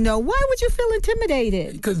 Yes. Oh, no. Why would you feel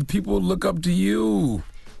intimidated? Because people look up to you.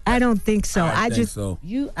 I don't think so. I think so.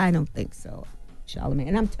 I don't think so, Charlamagne.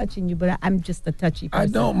 And I'm touching you, but I'm just a touchy person.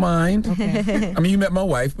 I don't mind. Okay. I mean, you met my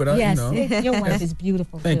wife, but yes, your wife is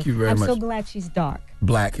beautiful. Thank you very much. I'm so glad she's dark.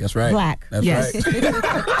 Black, that's right. Black. That's yes. right.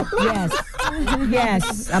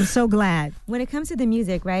 Yes. I'm so glad. When it comes to the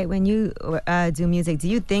music, right? When you do music, did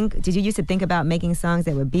you used to think about making songs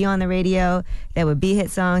that would be on the radio, that would be hit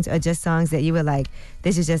songs, or just songs that you were like,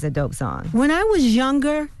 this is just a dope song? When I was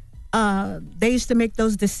younger, they used to make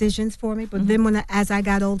those decisions for me. But then as I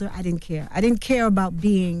got older, I didn't care. I didn't care about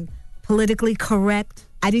being politically correct.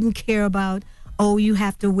 I didn't care about, oh, you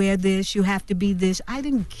have to wear this, you have to be this. I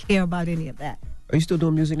didn't care about any of that. Are you still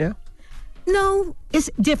doing music now? No, it's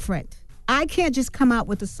different. I can't just come out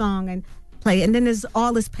with a song and play. And then there's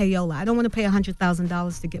all this payola. I don't want to pay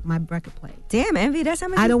 $100,000 to get my record played. Damn, Envy, that's how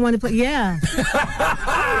much. I don't want to play. Yeah. Hold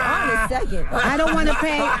on a second. I don't want to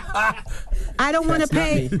pay. I don't want to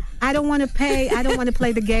pay. I don't want to pay. I don't want to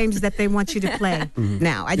play the games that they want you to play.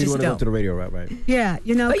 Now, I You just want to go don't. to the radio, right? Yeah,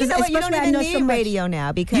 you know. But you know what? You don't especially I even know need so much- radio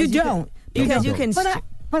now because you you don't. Can, because you can.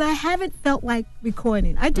 But I haven't felt like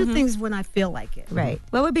recording. I do things when I feel like it. Right.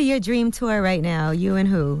 What would be your dream tour right now? You and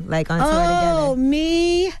who? Like on tour Oh, together?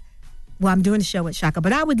 me. Well, I'm doing a show with Shaka,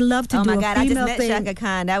 but I would love to Oh do my a God, I just female met thing. Shaka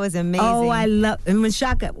Khan. That was amazing. Oh, I love. And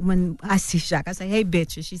when I see Shaka, I say, "Hey,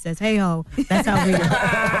 bitch," and she says, "Hey, ho." That's how we.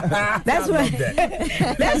 That's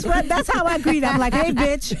how I greet. I'm like, "Hey,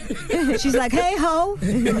 bitch." She's like, "Hey, ho,"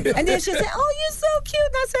 and then she say, "Oh, you're so cute."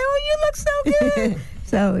 And I say, "Oh, you look so good."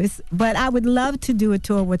 So it's. But I would love to do a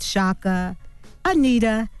tour with Shaka,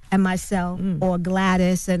 Anita, and myself, or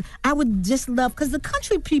Gladys, and I would just love because the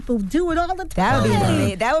country people do it all the time.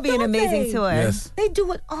 That would be an amazing tour. Yes. They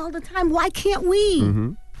do it all the time. Why can't we?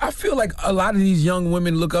 I feel like a lot of these young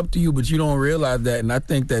women look up to you, but you don't realize that, and I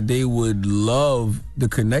think that they would love to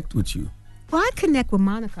connect with you. Well, I connect with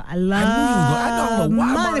Monica. I love. I don't know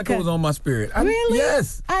why Monica was on my spirit. Really?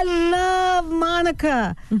 Yes. I love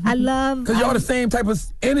Monica. I love. Because y'all the same type of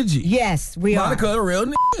energy. Yes, we are. Monica a real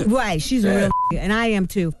nigga. Right, she's a real and I am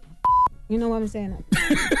too. You know what I'm saying?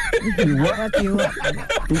 Fuck you up.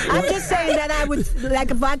 I'm just saying that I would, like,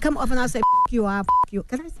 if I come up and I say, you, I'll you.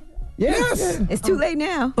 Can I say that? Yes. It's too late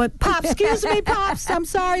now. But Pops, excuse me, Pops. I'm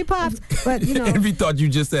sorry, Pops. But, you know. If you thought you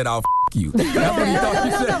just said, I'll you. That's what you thought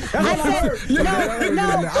you said. I said,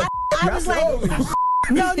 no. I was like,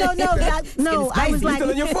 no. I was like, still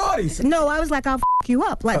in your 40s. No, I was like, I'll you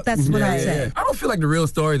up. Like, that's what I said. I don't feel like the real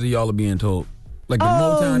stories of y'all are being told. Like the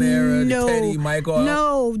Motown era, no. the Teddy, Michael.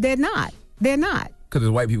 No, they're not. They're not. Because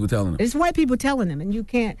it's white people telling them. It's white people telling them, and you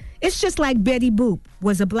can't. It's just like Betty Boop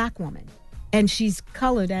was a black woman, and she's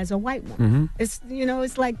colored as a white woman. It's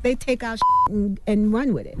it's like they take our and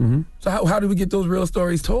run with it. So how do we get those real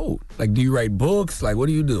stories told? Like, do you write books? Like, what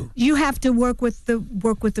do you do? You have to work with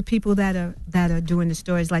the people that are doing the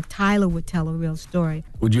stories. Like Tyler would tell a real story.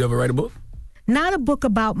 Would you ever write a book? Not a book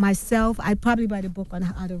about myself. I'd probably write a book on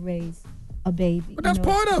how to raise a baby. But that's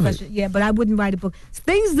part of it. Yeah, but I wouldn't write a book.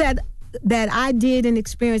 Things that I did and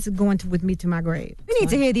experienced going with me to my grave. We need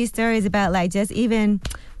to hear these stories about like just even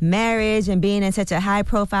marriage and being in such a high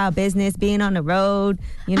profile business, being on the road.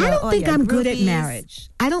 You know, I don't all think your I'm good at groupies. marriage.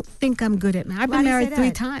 I don't think I'm good at marriage. I've Why been do you say married 3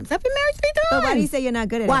 that? times. I've been married 3 times. But why do you say you're not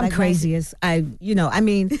good at Well, it? I'm Like, crazy as I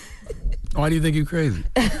mean. Why do you think you're crazy?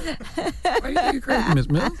 Why do you think you're crazy, Miss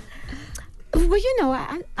Mills?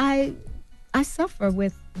 Well, I suffer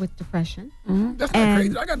with depression. That's not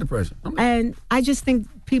crazy. I got depression. And I just think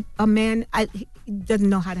a man he doesn't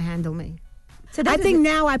know how to handle me. So I think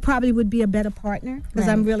now I probably would be a better partner because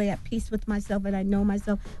I'm really at peace with myself and I know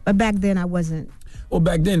myself. But back then I wasn't. Well,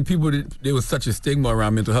 back then, there was such a stigma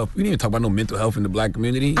around mental health. We didn't even talk about no mental health in the black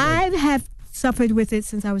community. I have suffered with it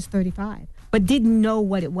since I was 35, but didn't know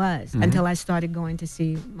what it was until I started going to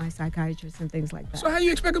see my psychiatrist and things like that. So how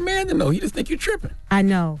you expect a man to know? He just think you're tripping. I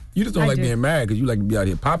know. You just don't like being married because you like to be out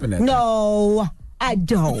here popping that. No, I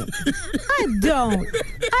don't. I don't.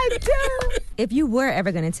 If you were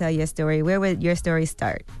ever going to tell your story, where would your story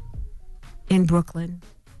start? In Brooklyn.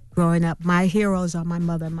 Growing up, my heroes are my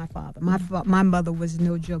mother and my father. My mother was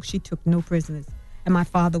no joke. She took no prisoners. And my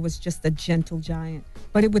father was just a gentle giant.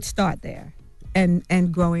 But it would start there.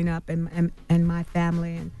 And growing up and my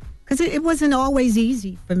family. And because it wasn't always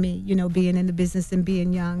easy for me, being in the business and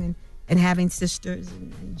being young and having sisters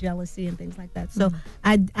and jealousy and things like that. So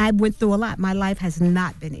I went through a lot. My life has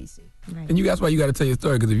not been easy. Right. And that's why you got to tell your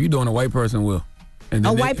story, because if you're doing, a white person will. And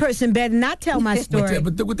A white person better not tell my story.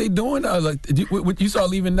 But what they doing? What you saw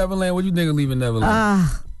Leaving Neverland? What you think of Leaving Neverland?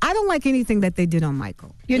 I don't like anything that they did on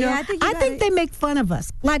Michael. I think they make fun of us.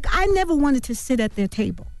 Like, I never wanted to sit at their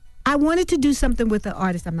table. I wanted to do something with the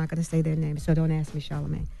artist. I'm not going to say their name, so don't ask me,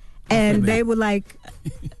 Charlamagne. And they were like,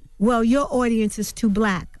 well, your audience is too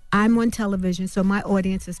black. I'm on television, so my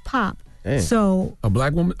audience is pop. Damn. So a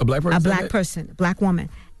black woman, a black person, a black woman,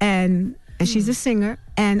 and she's a singer.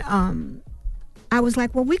 And I was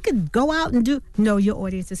like, well, we could go out and do. No, your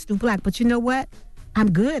audience is too black. But you know what?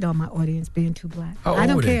 I'm good on my audience being too black. How I old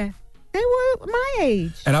don't were they? care. They were my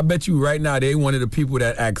age. And I bet you right now they one of the people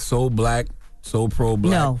that act so black, so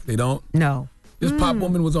pro-black. No. They don't? No. This pop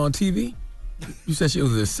woman was on TV? You said she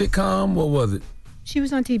was a sitcom? What was it? She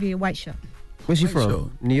was on TV, a white show. Where's she White from?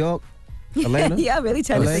 show. New York? Elena? Yeah, I'm really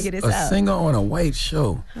trying to figure this A out. singer on a white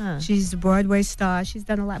show. She's a Broadway star. She's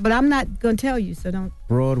done a lot. But I'm not going to tell you, so don't.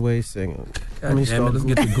 Broadway singer. God damn it, let's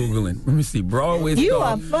get to Googling. Let me see. Broadway star. You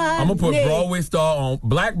are funny. I'm going to put Broadway star on,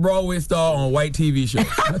 black Broadway star on white TV show.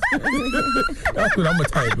 That's what I'm going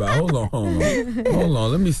to type about. Hold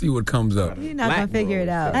on. Let me see what comes up. You're not going to figure it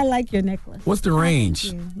out. I like your necklace. What's the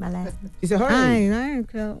range? My last. He said her I age. ain't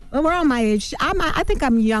cool. Well, we're on my age. I think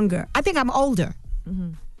I'm younger. I think I'm older.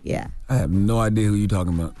 Yeah. I have no idea who you're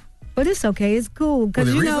talking about. But it's okay. It's cool. Was Because,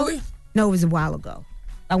 it you know. recently? No, it was a while ago.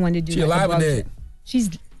 I wanted to do She like a alive or bug dead? check. She's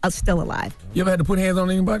still alive. You ever had to put hands on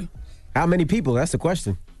anybody? How many people? That's the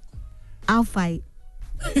question. I'll fight.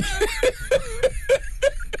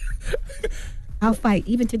 I'll fight.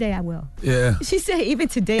 Even today, I will. Yeah. She said, even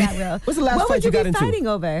today I will. What's the last what fight would you you got be into? fighting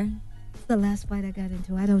over? What's the last fight I got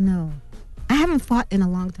into? I don't know. I haven't fought in a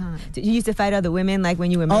long time. You used to fight other women like when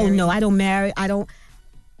you were married? Oh no, I don't marry. I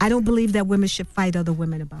don't believe that women should fight other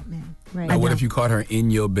women about men. Right. Now, what if you caught her in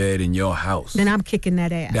your bed in your house? Then I'm kicking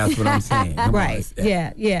that ass. That's what I'm saying. Come on, Right.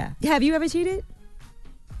 it's- Yeah. Have you ever cheated?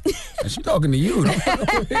 She's talking to you.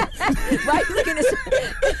 Right? Look at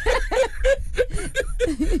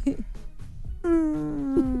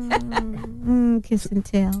Kiss and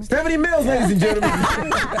tell. Stephanie Mills, ladies and gentlemen.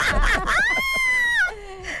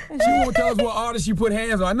 She won't tell us what artist you put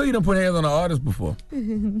hands on. I know you done put hands on an artist before. I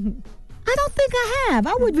don't think I have.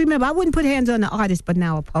 I would remember. I wouldn't put hands on the artist, but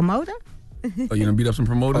now a promoter. Oh, you done beat up some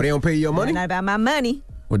promoters? Oh, they don't pay you your money? Not about my money.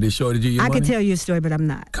 What, they shorted you your I money? could tell you a story, but I'm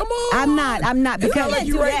not. Come on. I'm not It's because not like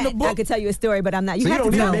you Do writing that. a book. I could tell you a story, but I'm not. You So you have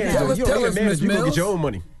don't to need a know. manager. Tell us, You don't need a Miss manager. You go Mills. get your own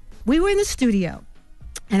money. we were in the studio,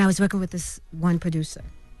 and I was working with this one producer,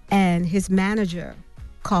 and his manager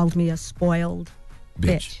called me a spoiled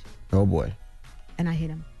bitch, Oh, boy. and I hit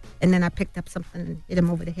him. And then I picked up something and hit him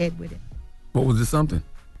over the head with it. What was this something?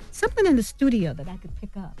 Something in the studio that I could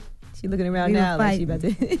pick up. She looking around We now were like she about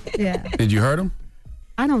to. Yeah. Did you hurt him?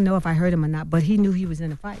 I don't know if I hurt him or not, but he knew he was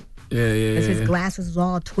in a fight. Yeah. Because his glasses was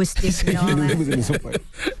all twisted and all He that. was in some fight.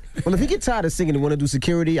 Well, if he get tired of singing and want to do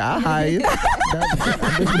security, I'll hire you. Put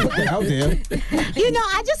that out there. You know,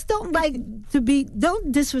 I just don't like to be.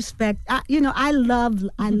 Don't disrespect. I love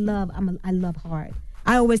hard.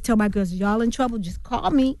 I always tell my girls, y'all in trouble, just call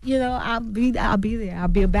me. You know, I'll be there. I'll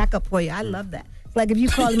be a backup for you. I love that. It's like if you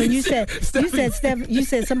called me and you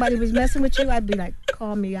said somebody was messing with you, I'd be like,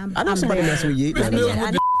 call me. I know I'm somebody there. messing with you. Miss Mills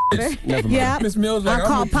with the Never mind. Yeah. Miss Mills, like, I'll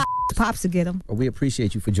call I'm- Pops to get him. Well, we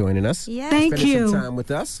appreciate you for joining us. Yeah. Thank Spending you. some time with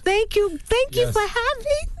us. Thank you Yes. for having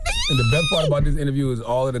me. And the best part about this interview is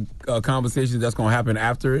all of the conversations that's going to happen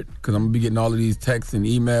after it, because I'm going to be getting all of these texts and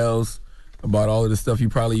emails about all of the stuff you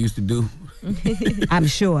probably used to do. I'm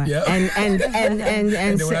sure. Yeah. And And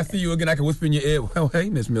then when I see you again, I can whisper in your ear, well, hey,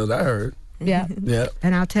 Miss Mills, I heard. yeah. Yeah.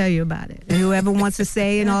 And I'll tell you about it. And whoever wants to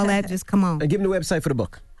say and all that, just come on. And give them the website for the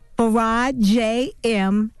book.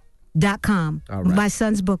 FaradJM.com. All right. My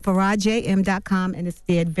son's book, FaradJM.com, and it's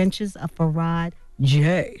The Adventures of Farad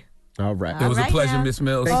J. All right. It was a right pleasure, now. Miss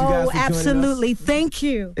Mills. Thank you guys Oh, for joining us. absolutely. Thank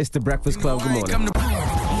you. It's the Breakfast Club. Good morning.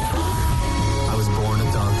 I was born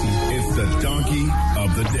a donkey. It's the donkey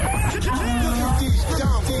of the day.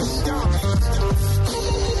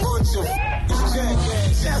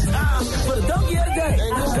 For the donkey of the day.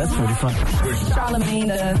 That's pretty funny. Charlemagne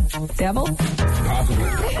the devil. The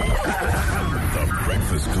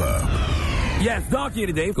Breakfast Club. Yes, donkey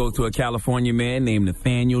today goes to a California man named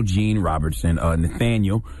Nathaniel Gene Robertson.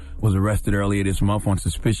 Nathaniel was arrested earlier this month on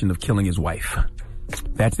suspicion of killing his wife.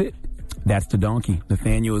 That's it. That's the donkey.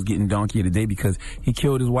 Nathaniel is getting donkey of the day because he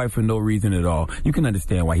killed his wife for no reason at all. You can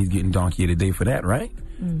understand why he's getting donkey of the day for that, right?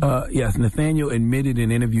 Yes, Nathaniel admitted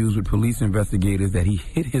in interviews with police investigators that he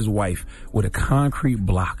hit his wife with a concrete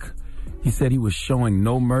block. He said he was showing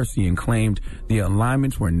no mercy and claimed the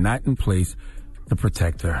alignments were not in place to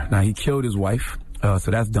protect her. Now, he killed his wife.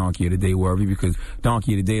 So that's Donkey of the Day worthy, because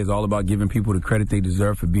Donkey of the Day is all about giving people the credit they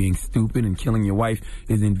deserve for being stupid, and killing your wife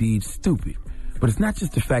is indeed stupid. But it's not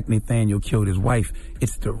just the fact Nathaniel killed his wife,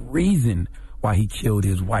 it's the reason why he killed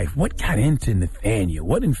his wife. What got into Nathaniel?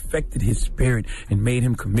 What infected his spirit and made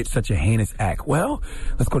him commit such a heinous act? Well,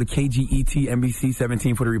 let's go to KGET NBC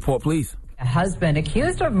 17 for the report, please. A husband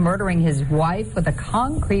accused of murdering his wife with a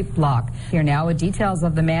concrete block. Here now with details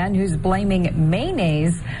of the man who's blaming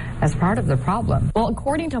mayonnaise as part of the problem. Well,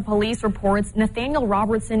 according to police reports, Nathaniel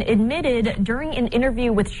Robertson admitted during an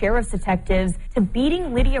interview with sheriff's detectives to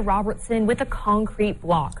beating Lydia Robertson with a concrete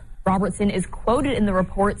block. Robertson is quoted in the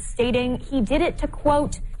report stating he did it to,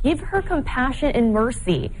 quote, give her compassion and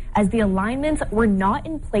mercy as the alignments were not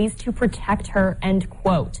in place to protect her, end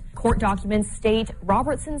quote. Court documents state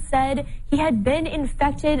Robertson said he had been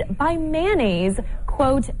infected by mayonnaise,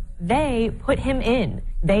 quote, they put him in.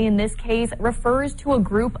 They, in this case, refers to a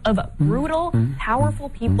group of brutal, powerful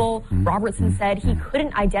people. Robertson said he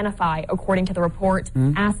couldn't identify, according to the report.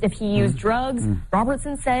 Asked if he used drugs,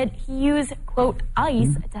 Robertson said he used, quote,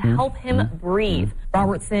 ice to help him breathe.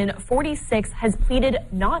 Robertson, 46, has pleaded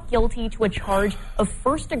not guilty to a charge of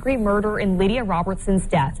first-degree murder in Lydia Robertson's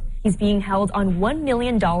death. He's being held on $1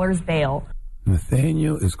 million bail.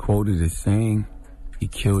 Nathaniel is quoted as saying he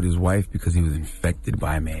killed his wife because he was infected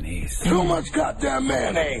by mayonnaise. Too much goddamn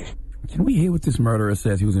mayonnaise. Can we hear what this murderer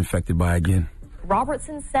says he was infected by again?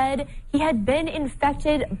 Robertson said he had been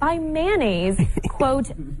infected by mayonnaise.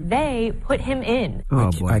 Quote, they put him in.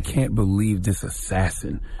 I can't believe this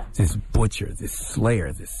assassin, this butcher, this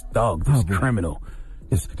slayer, this thug, this criminal,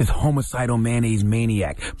 this homicidal mayonnaise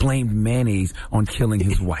maniac blamed mayonnaise on killing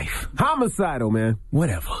his wife. Homicidal, man.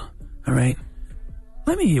 Whatever. All right?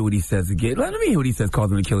 Let me hear what he says again. Let me hear what he says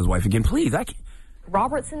causing him to kill his wife again, please. I can't.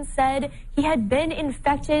 Robertson said he had been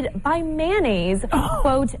infected by mayonnaise.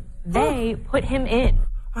 Quote, they put him in.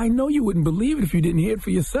 I know you wouldn't believe it if you didn't hear it for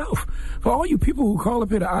yourself. For all you people who call up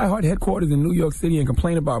here to iHeart headquarters in New York City and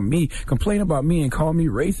complain about me and call me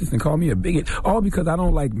racist and call me a bigot, all because I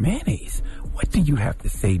don't like mayonnaise. What do you have to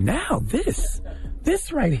say now? This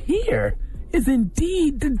right here is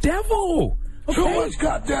indeed the devil. Okay? Too much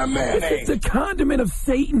goddamn mayonnaise. This is the condiment of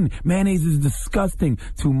Satan. Mayonnaise is disgusting.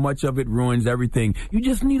 Too much of it ruins everything. You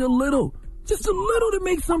just need a little to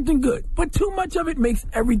make something good. But too much of it makes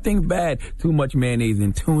everything bad. Too much mayonnaise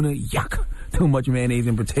in tuna, yuck. Too much mayonnaise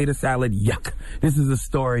in potato salad, yuck. This is a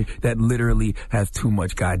story that literally has too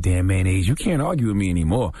much goddamn mayonnaise. You can't argue with me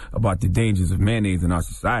anymore about the dangers of mayonnaise in our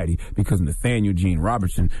society because Nathaniel Gene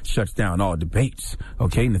Robertson shuts down all debates.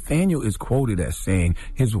 Okay, Nathaniel is quoted as saying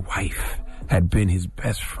his wife had been his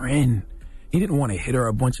best friend. He didn't want to hit her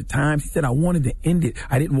a bunch of times. He said, I wanted to end it.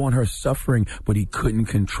 I didn't want her suffering, but he couldn't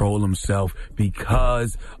control himself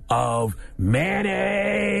because of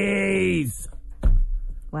mayonnaise.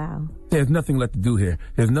 Wow. There's nothing left to do here.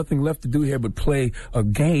 There's nothing left to do here but play a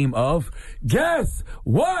game of Guess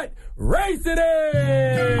What Race It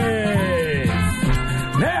Is?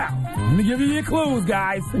 Now, I'm going to give you your clues,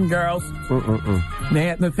 guys and girls.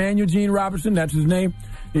 Nathaniel Gene Robertson, that's his name.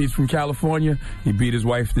 He's from California. He beat his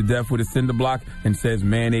wife to death with a cinder block and says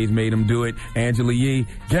mayonnaise made him do it. Angela Yee,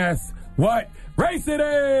 guess what race it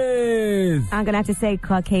is? I'm going to have to say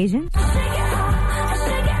Caucasian.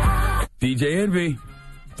 DJ Envy.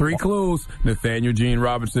 3 clues. Nathaniel Gene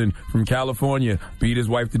Robertson from California beat his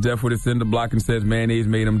wife to death with a cinder block and says mayonnaise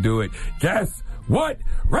made him do it. Guess what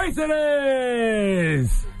race it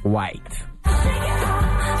is? White.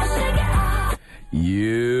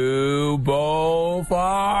 You both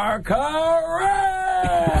are correct.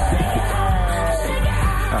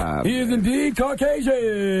 He is indeed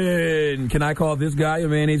Caucasian. Can I call this guy a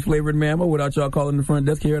mayonnaise-flavored mammal without y'all calling the front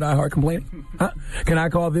desk here at iHeart complaining? Huh? Can I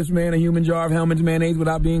call this man a human jar of Hellman's mayonnaise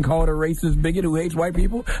without being called a racist bigot who hates white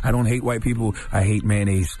people? I don't hate white people. I hate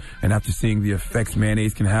mayonnaise. And after seeing the effects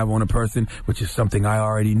mayonnaise can have on a person, which is something I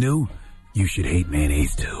already knew, you should hate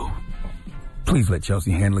mayonnaise too. Please let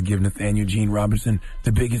Chelsea Handler give Nathaniel Gene Robertson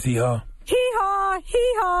the biggest hee-haw. Hee-haw,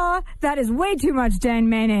 hee-haw. That is way too much damn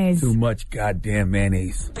mayonnaise. Too much goddamn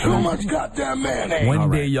mayonnaise. Too much goddamn mayonnaise.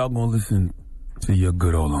 One day y'all gonna listen to your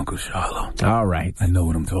good old Uncle Charlo. All right. I know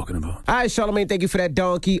what I'm talking about. All right, Charlamagne, thank you for that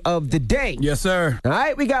donkey of the day. Yes, sir. All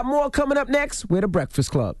right, we got more coming up next. We're The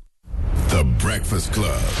Breakfast Club. The Breakfast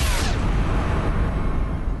Club.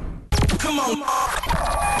 Come on.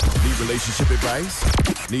 Need relationship advice?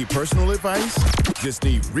 Need personal advice? Just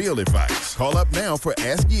need real advice. Call up now for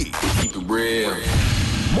Ask Yee. Keep it real.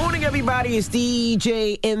 Morning, everybody. It's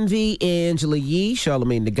DJ MV, Angela Yee,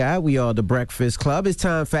 Charlamagne the Guy. We are The Breakfast Club. It's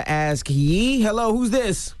time for Ask Yee. Hello, who's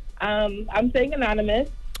this? I'm saying anonymous.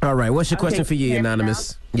 All right, what's your question for Yee, Hear me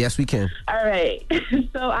anonymous? Yes, we can. All right.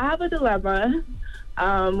 So I have a dilemma.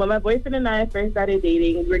 When my boyfriend and I first started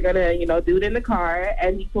dating, we were gonna, do it in the car,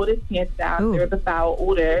 and he pulled his pants down. There was a foul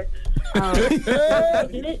odor.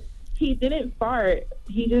 He didn't fart.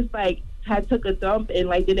 He just had took a dump and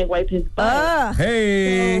didn't wipe his butt.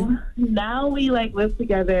 Hey. So now we live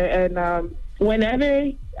together, and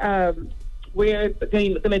whenever we're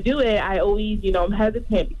gonna do it, I always I'm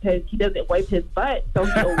hesitant because he doesn't wipe his butt, so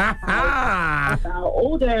he always has a foul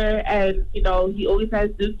odor, and he always has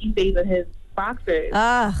dookie stains in his boxers.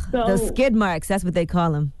 Those skid marks, that's what they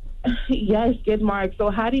call them. Yes, skid marks.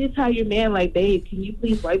 So how do you tell your man, babe, can you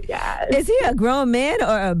please wipe your ass? Is he a grown man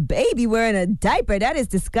or a baby wearing a diaper? That is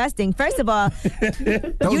disgusting. First of all,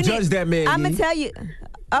 don't judge that man. I'm going to tell you,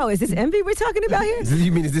 Oh, is this Envy we're talking about here?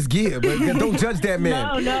 You mean is this gear? But don't judge that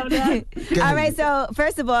man. No. All right, so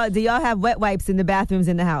first of all, do y'all have wet wipes in the bathrooms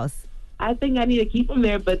in the house? I think I need to keep them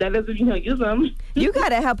there, but that doesn't mean he'll use them. You got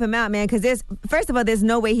to help him out, man, because first of all, there's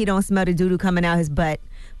no way he don't smell the doo-doo coming out his butt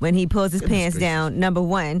when he pulls his pants down, number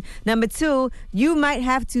one. Number two, you might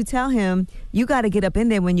have to tell him you got to get up in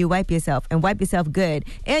there when you wipe yourself and wipe yourself good.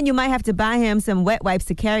 And you might have to buy him some wet wipes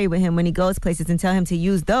to carry with him when he goes places and tell him to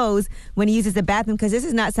use those when he uses the bathroom, because this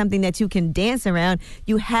is not something that you can dance around.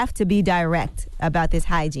 You have to be direct about this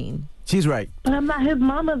hygiene. She's right. But I'm not his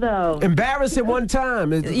mama, though. Embarrass him one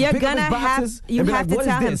time. You're gonna have to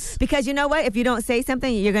tell him, because you know what? If you don't say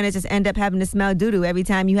something, you're gonna just end up having to smell doo-doo every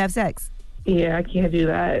time you have sex. Yeah, I can't do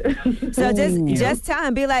that. So just tell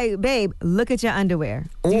him, be like, babe, look at your underwear.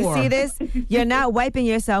 Do you see this? You're not wiping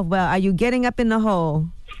yourself well. Are you getting up in the hole?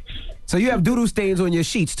 So you have doo-doo stains on your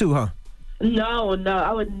sheets too, huh? No,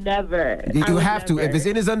 I would never. You have to. If it's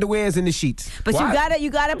in his underwear, it's in the sheets. But you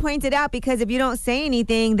gotta point it out, because if you don't say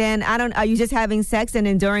anything, then are you just having sex and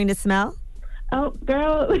enduring the smell? Oh,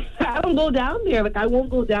 girl, I don't go down there. Like, I won't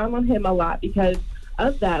go down on him a lot because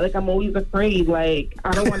of that. Like, I'm always afraid. Like,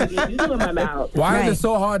 I don't want to get doo-doo in my mouth. Why is it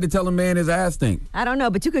so hard to tell a man his ass stink? I don't know,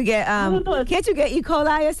 but you could get, can't you get E.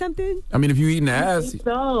 coli or something? I mean, if you eating the ass,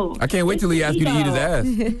 I can't wait till he asks you to eat his ass.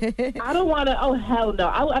 I don't want to, oh, hell no.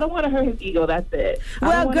 I don't want to hurt his ego, that's it.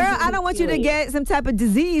 Well, girl, I don't want you to get some type of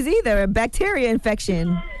disease either, a bacteria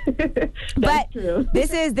infection. But true.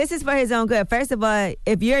 this is for his own good. First of all,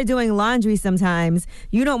 if you're doing laundry sometimes,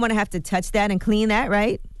 you don't want to have to touch that and clean that,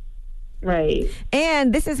 right? Right.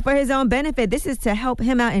 And this is for his own benefit. This is to help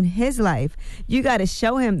him out in his life. You got to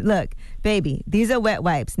show him, look, baby, these are wet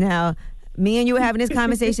wipes. Now, me and you are having this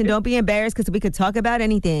conversation. Don't be embarrassed, because we could talk about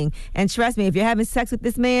anything. And trust me, if you're having sex with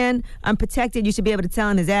this man unprotected, you should be able to tell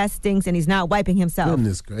him his ass stinks and he's not wiping himself.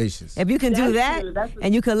 Goodness gracious. If you can do that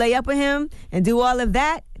and you can lay up with him and do all of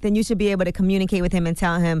that, then you should be able to communicate with him and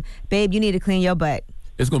tell him, babe, you need to clean your butt.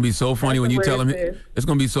 It's gonna be so funny when you tell him. It's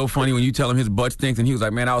gonna be so funny when you tell him his butt stinks, and he was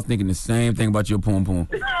like, "Man, I was thinking the same thing about your poom poom."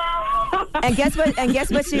 And guess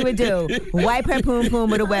what she would do? Wipe her poom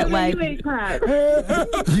poom with a wet wipe. You ate crap.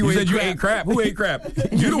 You said you ate crap. Who ate crap?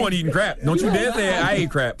 You the one eating crap. Don't you dare say I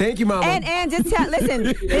ate crap. Thank you, Mama. And just listen.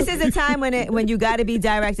 This is a time when you got to be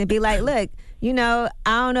direct and be like, look. You know,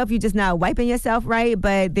 I don't know if you're just not wiping yourself right,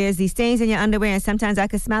 but there's these stains in your underwear, and sometimes I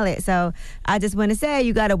can smell it. So I just want to say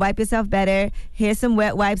you got to wipe yourself better. Here's some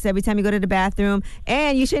wet wipes every time you go to the bathroom.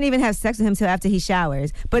 And you shouldn't even have sex with him till after he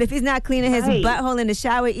showers. But if he's not cleaning his butthole in the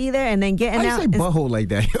shower either and then getting out. Why you say butthole like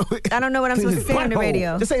that? I don't know what I'm supposed to say on the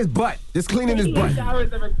radio. Just say his butt. Just cleaning his butt. Shower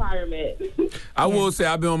is a requirement. I will say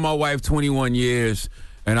I've been with my wife 21 years.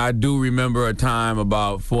 And I do remember a time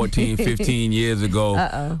about 14, 15 years ago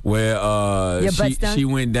where she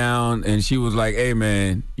went down and she was like, hey,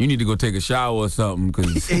 man, you need to go take a shower or something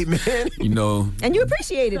because, hey, man. you know. And you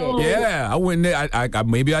appreciated it. Yeah, I went there. I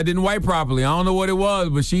maybe I didn't wipe properly. I don't know what it was,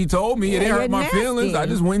 but she told me. It didn't hurt my feelings. I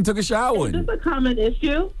just went and took a shower. Is this a common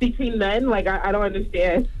issue between men? Like, I don't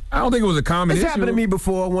understand. I don't think it was a common issue. It's happened to me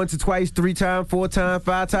before, once or twice, 3 times, 4 times,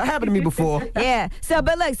 5 times. Happened to me before. Yeah. So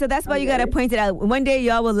that's why you got to point it out. One day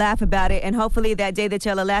y'all will laugh about it, and hopefully that day that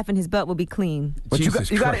y'all are laughing, his butt will be clean. But you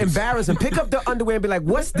got to embarrass him. Pick up the underwear and be like,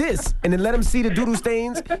 what's this? And then let him see the doodle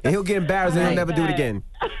stains, and he'll get embarrassed and he'll never do it again.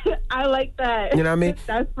 I like that. You know what I mean?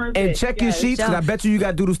 That's perfect. And check your sheets, because I bet you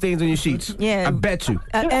got doodle stains on your sheets. Yeah. I bet you.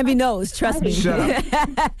 Envy knows. Trust me. Shut up.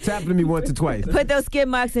 It's happened to me once or twice. Put those skid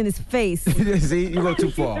marks in his face. See, you go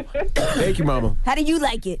too far. Thank you, Mama. How do you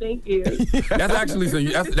like it? Thank you. That's actually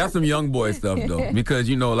that's some young boy stuff though, because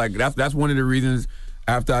you know, like that's one of the reasons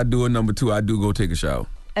after I do a number 2, I do go take a shower.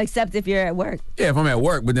 Except if you're at work. Yeah, if I'm at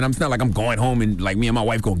work, but then it's not like I'm going home and like me and my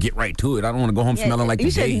wife gonna get right to it. I don't want to go home smelling like you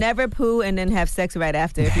the day. should never poo and then have sex right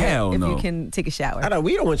after. If you can take a shower.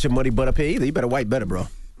 We don't want your muddy butt up here either. You better wipe better, bro.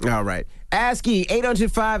 All right. Ask Yee,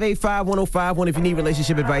 800-585-1051. If you need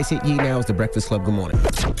relationship advice, hit Yee now. It's The Breakfast Club. Good morning.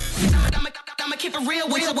 Get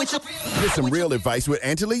some real advice with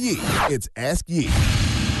Angela Yee. It's Ask Yee.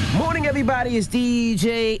 Morning, everybody. It's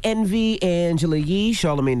DJ Envy, Angela Yee,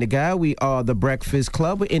 Charlamagne the Guy. We are The Breakfast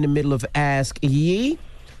Club. We're in the middle of Ask Yee.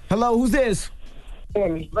 Hello, who's this?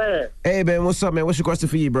 Man. Hey, man, what's up, man? What's your question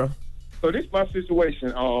for Yee, bro? So this is my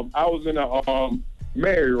situation. I was in a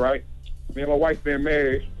married, right? Me and my wife been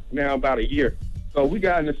married now about a year. So we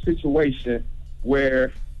got in a situation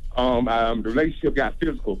where the relationship got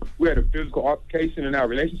physical. We had a physical altercation in our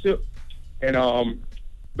relationship, and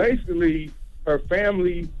basically her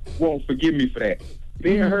family won't forgive me for that.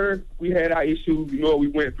 Me and her, we had our issues. You know what we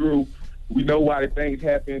went through. We know why the things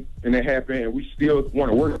happened, and they happened, and we still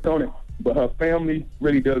want to work on it. but her family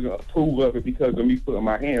really doesn't approve of it because of me putting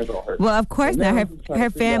my hands on her. Well, of course So now not. I'm just trying Her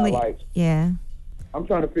to figure out, family. like, Yeah. I'm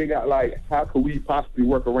trying to figure out, like, how could we possibly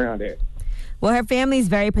work around that? Well, her family's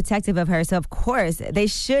very protective of her, so of course they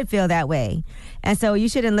should feel that way. And so you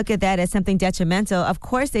shouldn't look at that as something detrimental. Of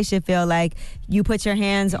course they should feel like you put your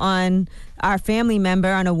hands on our family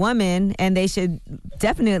member, on a woman, and they should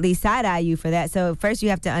definitely side-eye you for that. So first you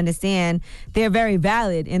have to understand they're very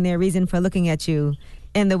valid in their reason for looking at you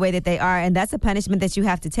in the way that they are, and that's a punishment that you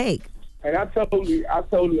have to take. And I totally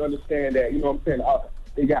understand that. You know what I'm saying?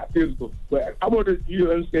 It got physical. But I want you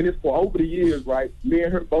to understand this, for over the years, right? Me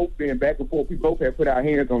and her both been back and forth. We both have put our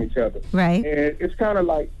hands on each other. Right. And it's kind of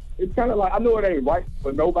like, I know it ain't right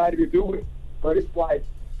for nobody to do it, but it's like,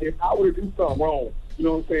 if I were to do something wrong, you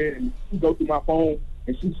know what I'm saying, and she go through my phone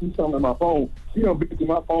and she sees something in my phone, she done been through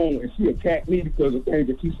my phone and she attacked me because of things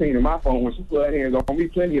that she's seen in my phone when she put her hands on me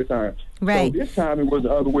plenty of times. Right. So this time it was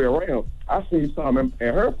the other way around. I seen something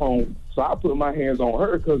in her phone, so I put my hands on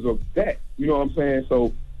her because of that. You know what I'm saying?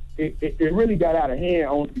 So it really got out of hand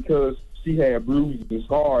only because she had bruises and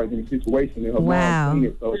scars in the situation and her mom seen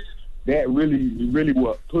it. So that really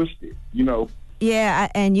what pushed it, you know. Yeah,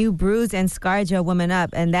 and you bruised and scarred your woman up,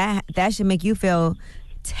 and that should make you feel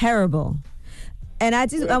terrible. And I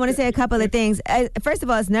want to say a couple of things. First of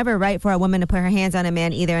all, it's never right for a woman to put her hands on a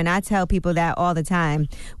man either, and I tell people that all the time.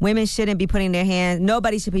 Women shouldn't be putting their hands,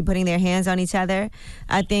 nobody should be putting their hands on each other.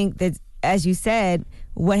 I think that, as you said,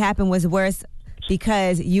 what happened was worse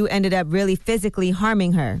because you ended up really physically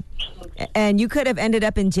harming her. And you could have ended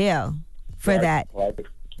up in jail for that.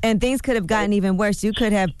 And things could have gotten even worse. You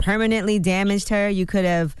could have permanently damaged her. You could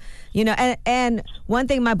have, you know, and one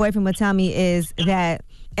thing my boyfriend would tell me is that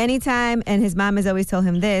anytime, and his mom has always told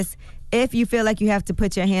him this, if you feel like you have to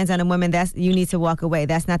put your hands on a woman, you need to walk away.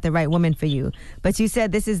 That's not the right woman for you. But you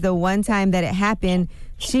said this is the one time that it happened.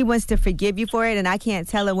 She wants to forgive you for it, and I can't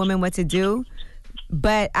tell a woman what to do.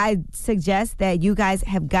 But I suggest that you guys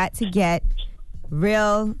have got to get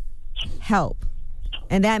real help.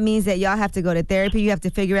 And that means that y'all have to go to therapy. You have to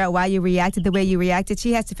figure out why you reacted the way you reacted.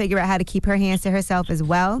 She has to figure out how to keep her hands to herself as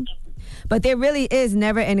well. But there really is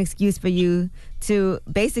never an excuse for you to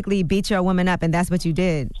basically beat your woman up, and that's what you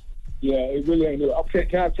did. Yeah, it really ain't. Okay,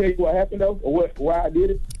 can I tell you what happened, though, or why I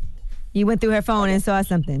did it? You went through her phone and saw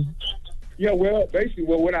something. Yeah, well, basically,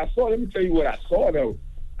 when I saw, let me tell you what I saw, though.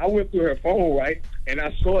 I went through her phone, right, and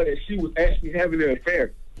I saw that she was actually having an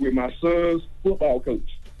affair with my son's football coach.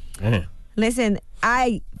 Listen,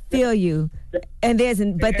 I feel you, and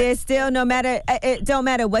there's still, no matter, it don't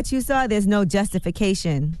matter what you saw, there's no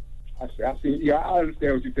justification. I see. Yeah, I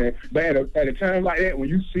understand what you're saying. But at a time like that, when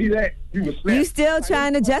you see that, you was slapped. You still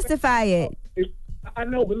trying to justify it. I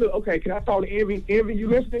know, but look, okay, can I talk to Envy? Envy, you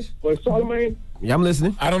listening? Or Charlamagne? Yeah, I'm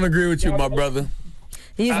listening. I don't agree with you, my brother.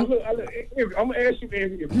 I'm going to ask you,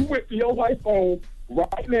 Envy, if you went to your wife's phone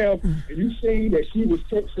right now and you seen that she was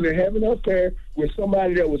texting and having an affair with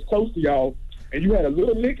somebody that was close to y'all, and you had a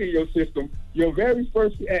little lick in your system, your very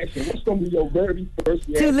first reaction, what's going to be your very first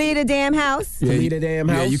reaction? To leave a damn house? Yeah,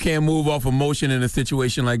 you can't move off emotion in a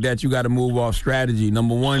situation like that. You got to move off strategy.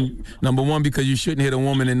 Number one, because you shouldn't hit a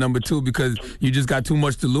woman, and number two, because you just got too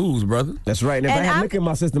much to lose, brother. That's right. And if I had lick in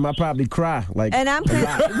my system, I'd probably cry. And I'm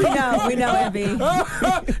we know, Envy.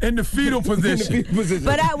 In the fetal position.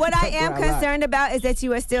 But what I am concerned about is that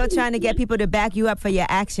you are still trying to get people to back you up for your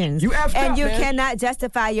actions. You and you cannot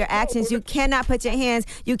justify your actions. You cannot put your hands.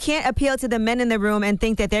 You can't appeal to the men in the room and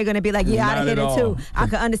think that they're going to be like, yeah, I'd have hit it too. I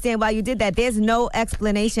can understand why you did that. There's no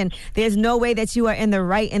explanation. There's no way that you are in the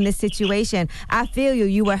right in this situation. I feel you.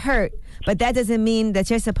 You were hurt. But that doesn't mean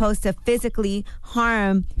that you're supposed to physically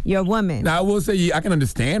harm your woman. Now, I will say, I can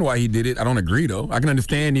understand why he did it. I don't agree, though. I can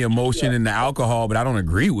understand the emotion and the alcohol, but I don't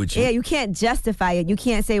agree with you. Yeah, you can't justify it. You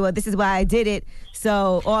can't say, well, this is why I did it,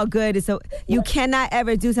 so all good. So you cannot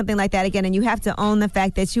ever do something like that again, and you have to own the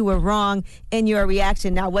fact that you were wrong in your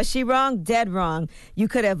reaction. Now, was she wrong? Dead wrong. You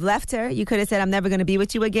could have left her. You could have said, I'm never going to be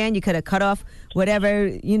with you again. You could have cut off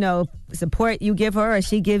whatever, support you give her or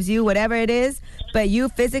she gives you, whatever it is. But you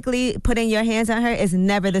physically putting your hands on her is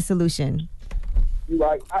never the solution. You're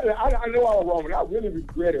right. I know I was wrong, and I really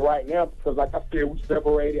regret it right now because, like I said, we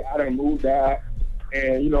separated. I done moved out,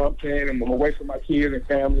 and you know what I'm saying, I'm away from my kids and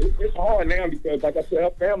family. It's hard now because, like I said,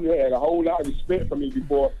 her family had a whole lot of respect for me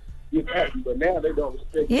before this happened, but now they don't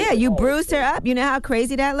respect me. Yeah, you bruised her up. You know how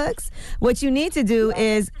crazy that looks? What you need to do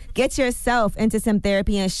is get yourself into some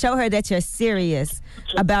therapy and show her that you're serious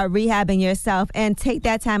about rehabbing yourself and take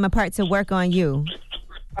that time apart to work on you.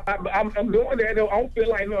 I'm doing that. I don't feel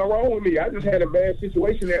like nothing wrong with me. I just had a bad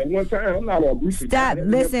situation at one time. I'm not a abusive Stop. guy.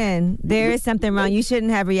 Listen, there is something wrong. You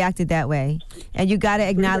shouldn't have reacted that way. And you got to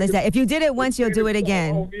acknowledge that. If you did it once, you'll do it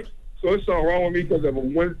again. So it's something wrong with me because of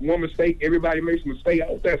one mistake. Everybody makes a mistake. I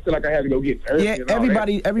don't feel like I had to go get therapy.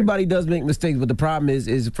 Yeah, everybody does make mistakes, but the problem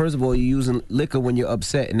is first of all, you're using liquor when you're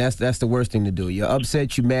upset, and that's the worst thing to do. You're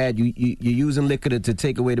upset, you're mad, you're using liquor to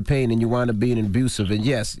take away the pain, and you wind up being abusive. And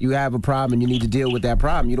yes, you have a problem, and you need to deal with that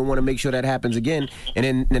problem. You don't want to make sure that happens again. And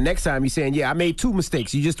then the next time you're saying, yeah, I made 2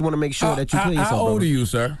 mistakes. You just want to make sure that you clear yourself. How old brother. are you,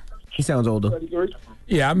 sir? He sounds older.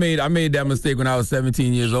 Yeah, I made that mistake when I was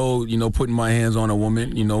 17 years old, putting my hands on a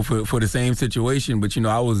woman, for the same situation. But,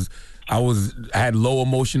 I had low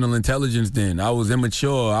emotional intelligence then. I was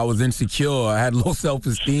immature. I was insecure. I had low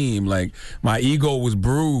self-esteem. Like, my ego was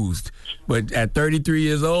bruised. But at 33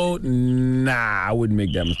 years old, nah, I wouldn't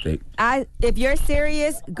make that mistake. If you're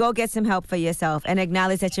serious, go get some help for yourself and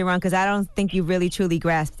acknowledge that you're wrong, because I don't think you really truly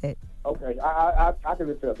grasped it. Okay, I can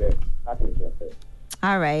accept that.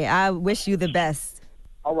 All right. I wish you the best.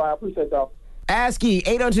 All right, I appreciate y'all. Ask Yee,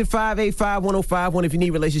 800-585-1051. If you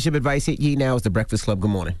need relationship advice, hit Yee now. It's The Breakfast Club.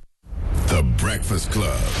 Good morning. The Breakfast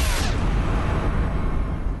Club.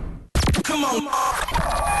 Come on.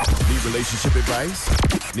 Need relationship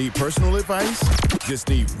advice? Need personal advice? Just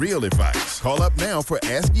need real advice. Call up now for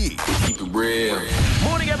Ask Yee. Keep it real.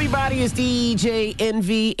 Morning, everybody. It's DJ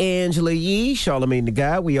Envy, Angela Yee, Charlamagne the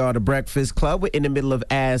Guy. We are The Breakfast Club. We're in the middle of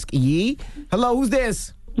Ask Yee. Hello, who's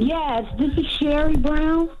this? Yes, this is Sherry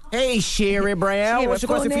Brown. Hey, Sherry Brown. What's your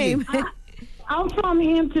question for you? I'm from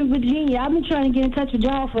Hampton, Virginia. I've been trying to get in touch with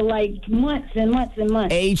y'all for like months and months and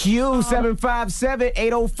months. HU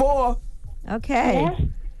 757-804. Okay. Yes?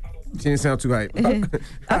 She didn't sound too hype.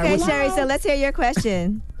 Okay, Sherry, so let's hear your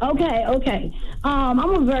question. Okay. I'm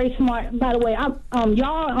a very smart, by the way,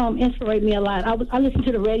 y'all inspirate me a lot. I listen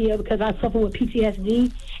to the radio because I suffer with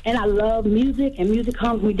PTSD, and I love music, and music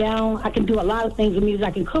calms me down. I can do a lot of things with music.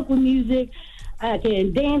 I can cook with music. I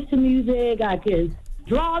can dance to music. I can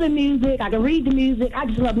draw to music. I can read the music. I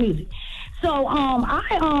just love music. So I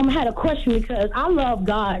had a question because I love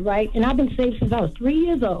God, right? And I've been saved since I was 3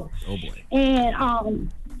 years old. Oh, boy. And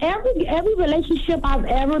every relationship I've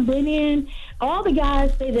ever been in, all the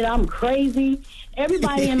guys say that I'm crazy.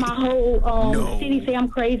 Everybody in my whole city say I'm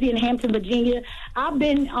crazy in Hampton, Virginia. I've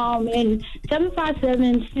been in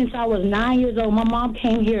 757 since I was 9 years old. My mom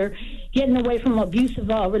came here getting away from an abusive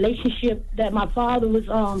relationship that my father was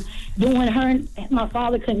doing. Her and my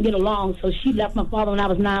father couldn't get along, so she left my father when I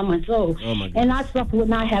was 9 months old. Oh, my God. And I suffered with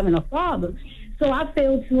not having a father. So I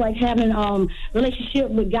failed to having relationship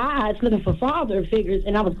with guys looking for father figures,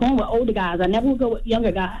 and I was going with older guys. I never would go with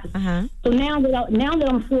younger guys. Uh-huh. So now that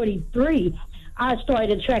I'm 43, I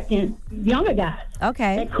started attracting younger guys.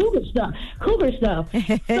 Okay. That cougar stuff.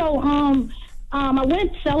 So I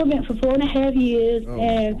went celibate for 4.5 years,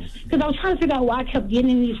 and because I was trying to figure out why I kept getting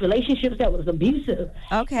in these relationships that was abusive.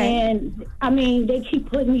 Okay. And I mean, they keep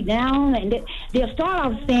putting me down, and they'll start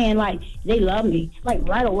off saying like they love me, like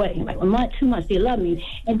right away, like a month, 2 months, they love me,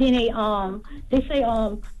 and then they say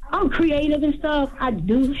I'm creative and stuff. I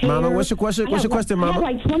do hair. Mama, what's your question? What's your question, Mama? I have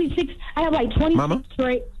like 26 Mama?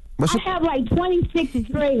 straight. I have like 26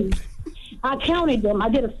 straight. I counted them. I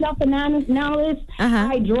did a self-analysis.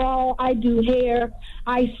 I draw. I do hair.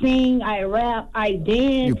 I sing. I rap. I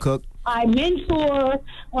dance. You cook. I mentor.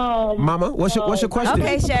 Mama, what's your question?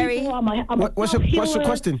 Okay, Sherry. What's your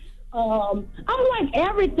question? I'm like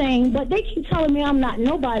everything, but they keep telling me I'm not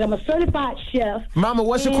nobody. I'm a certified chef. Mama,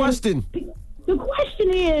 what's your question? The question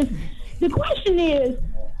is,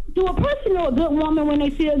 do a person know a good woman when they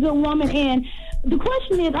see a good woman? And the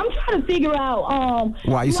question is, I'm trying to figure out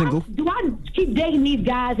why you single? Do I keep dating these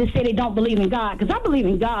guys that say they don't believe in God? Because I believe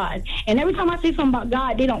in God, and every time I say something about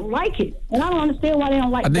God, they don't like it, and I don't understand why they don't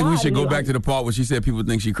like God. I think we should go back to the part where she said people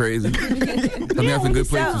think she's crazy. I think that's a good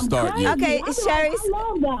place to start. Yeah. Okay, Sherry. I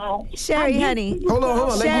love God. Sherry, honey. Hold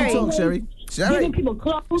on. Let me talk, Sherry. Giving people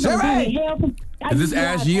clothes. Sherry. Is this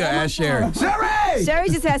Ash Yee or Ash Sherry? Sherry! Sherry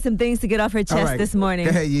just has some things to get off her chest this morning. Go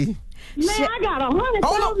ahead, Yee. Man, I got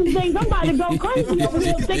 100,000 things. I'm about to go crazy over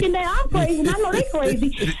here thinking that I'm crazy, and I know they crazy.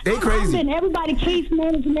 They crazy. I've been everybody case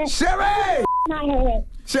management. Sherry! I had.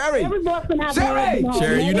 Sherry! Every boyfriend I've Sherry! had.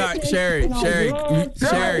 Sherry, you not Sherry. Sherry.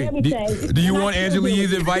 Do you want Angela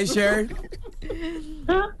Yee's advice, Sherry?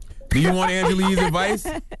 Huh? Do you want Angela Yee's advice?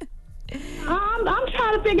 I'm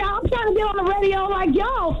trying to figure out. I'm trying to get on the radio like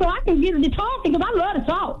y'all so I can get to talking because I love to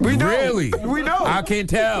talk. We know. Really? We know. I can't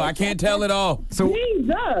tell at all. So,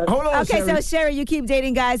 Jesus. hold on, Okay, so Sherry, you keep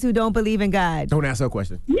dating guys who don't believe in God. Don't ask her a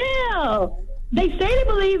question. Yeah. They say they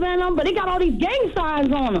believe in them, but they got all these gang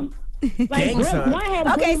signs on them. Gang sign.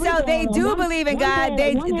 Okay, so they do believe in God.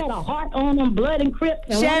 One had a heart on them, blood and Crips,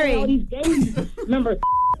 and Sherry. all these gangs remember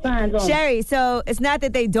signs on. Sherry, so it's not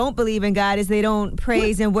that they don't believe in God, it's they don't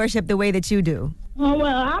praise and worship the way that you do. Oh,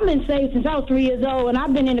 well, I've been saved since I was 3 years old, and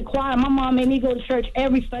I've been in the choir. My mom made me go to church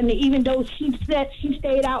every Sunday, even though she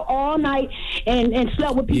stayed out all night and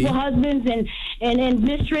slept with people's husbands and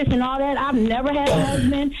mistress and all that. I've never had a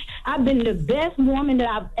husband. I've been the best woman that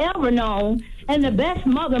I've ever known and the best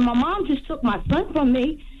mother. My mom just took my son from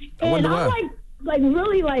me, and I'm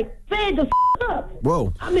really fed the up.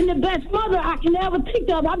 Whoa. I've been the best mother I can ever think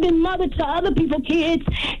of. I've been mother to other people's kids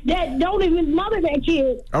that don't even mother their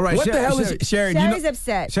kids. All right, what the hell is Sherry? Sherry's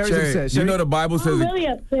upset. Sherry's upset. You know the Bible says. I'm really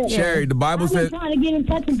upset. Sherry, the Bible I've says. been trying to get in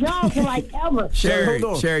touch with y'all for ever.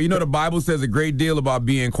 Sherry, you know the Bible says a great deal about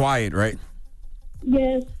being quiet, right?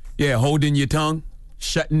 Yes. Yeah, holding your tongue,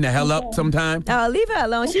 shutting the hell up sometimes. Oh, leave her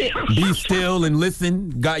alone. Be still and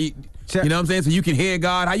listen. God, you know what I'm saying? So you can hear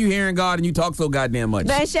God. How you hearing God and you talk so goddamn much?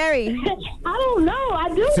 Man, Sherry. I don't know. I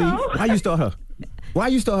do know. Why you start her? Why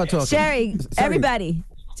you start her talking? Sherry, everybody,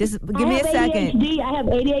 just give me a second. I have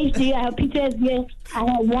ADHD. I have PTSD. I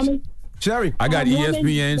have woman. Sherry. I got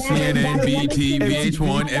ESPN, CNN, BET,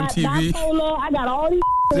 VH1, MTV. I got all these.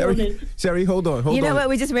 Sherry, hold on. You know what?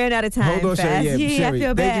 We just ran out of time. Hold on, Sherry. Yeah, Sherry, Sherry. I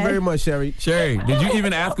feel bad. Thank you very much, Sherry. Sherry, did you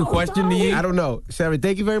even ask a question to you? I don't know. Sherry,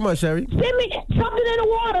 thank you very much, Sherry. Send me something in the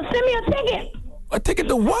water. Send me a ticket. A ticket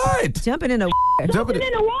to what? Jumping in the Something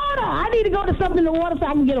in the water. I need to go to something in the water so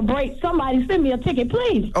I can get a break. Somebody send me a ticket,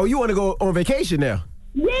 please. Oh, you want to go on vacation now?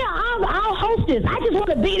 Yeah, I'll host this. I just want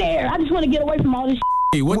to be there. I just want to get away from all this.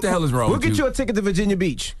 Hey, what the hell is wrong We'll with get you a ticket to Virginia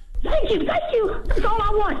Beach. Thank you. That's all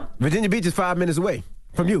I want. Virginia Beach is 5 minutes away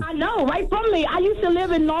from you. I know, right from me. I used to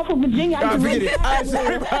live in Norfolk, Virginia. Forget it. I'm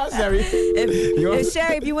sorry.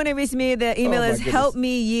 Sherry, if you want to reach me, the email is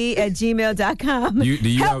helpmeye@gmail.com.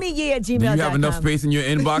 Helpmeye@gmail.com. Do you have enough space in your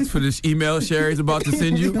inbox for this email Sherry's about to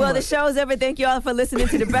send you? Well, the show's over. Thank you all for listening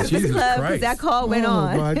to the Breakfast Jesus Club because Christ. that call went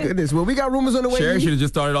on. Oh, my goodness. Well, we got rumors on the way. Sherry should have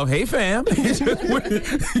just started off, hey, fam.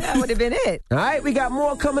 That would have been it. All right, we got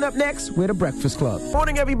more coming up next. We're the Breakfast Club.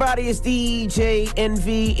 Morning, everybody. It's DJ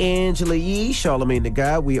Envy, Angela Yee, Charlamagne the God.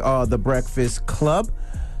 We are the Breakfast Club.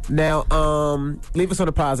 Now, leave us on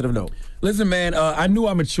a positive note. Listen, man, I knew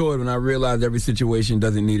I matured when I realized every situation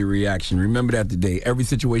doesn't need a reaction. Remember that today. Every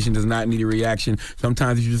situation does not need a reaction.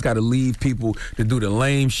 Sometimes you just got to leave people to do the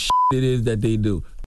lame shit it is that they do.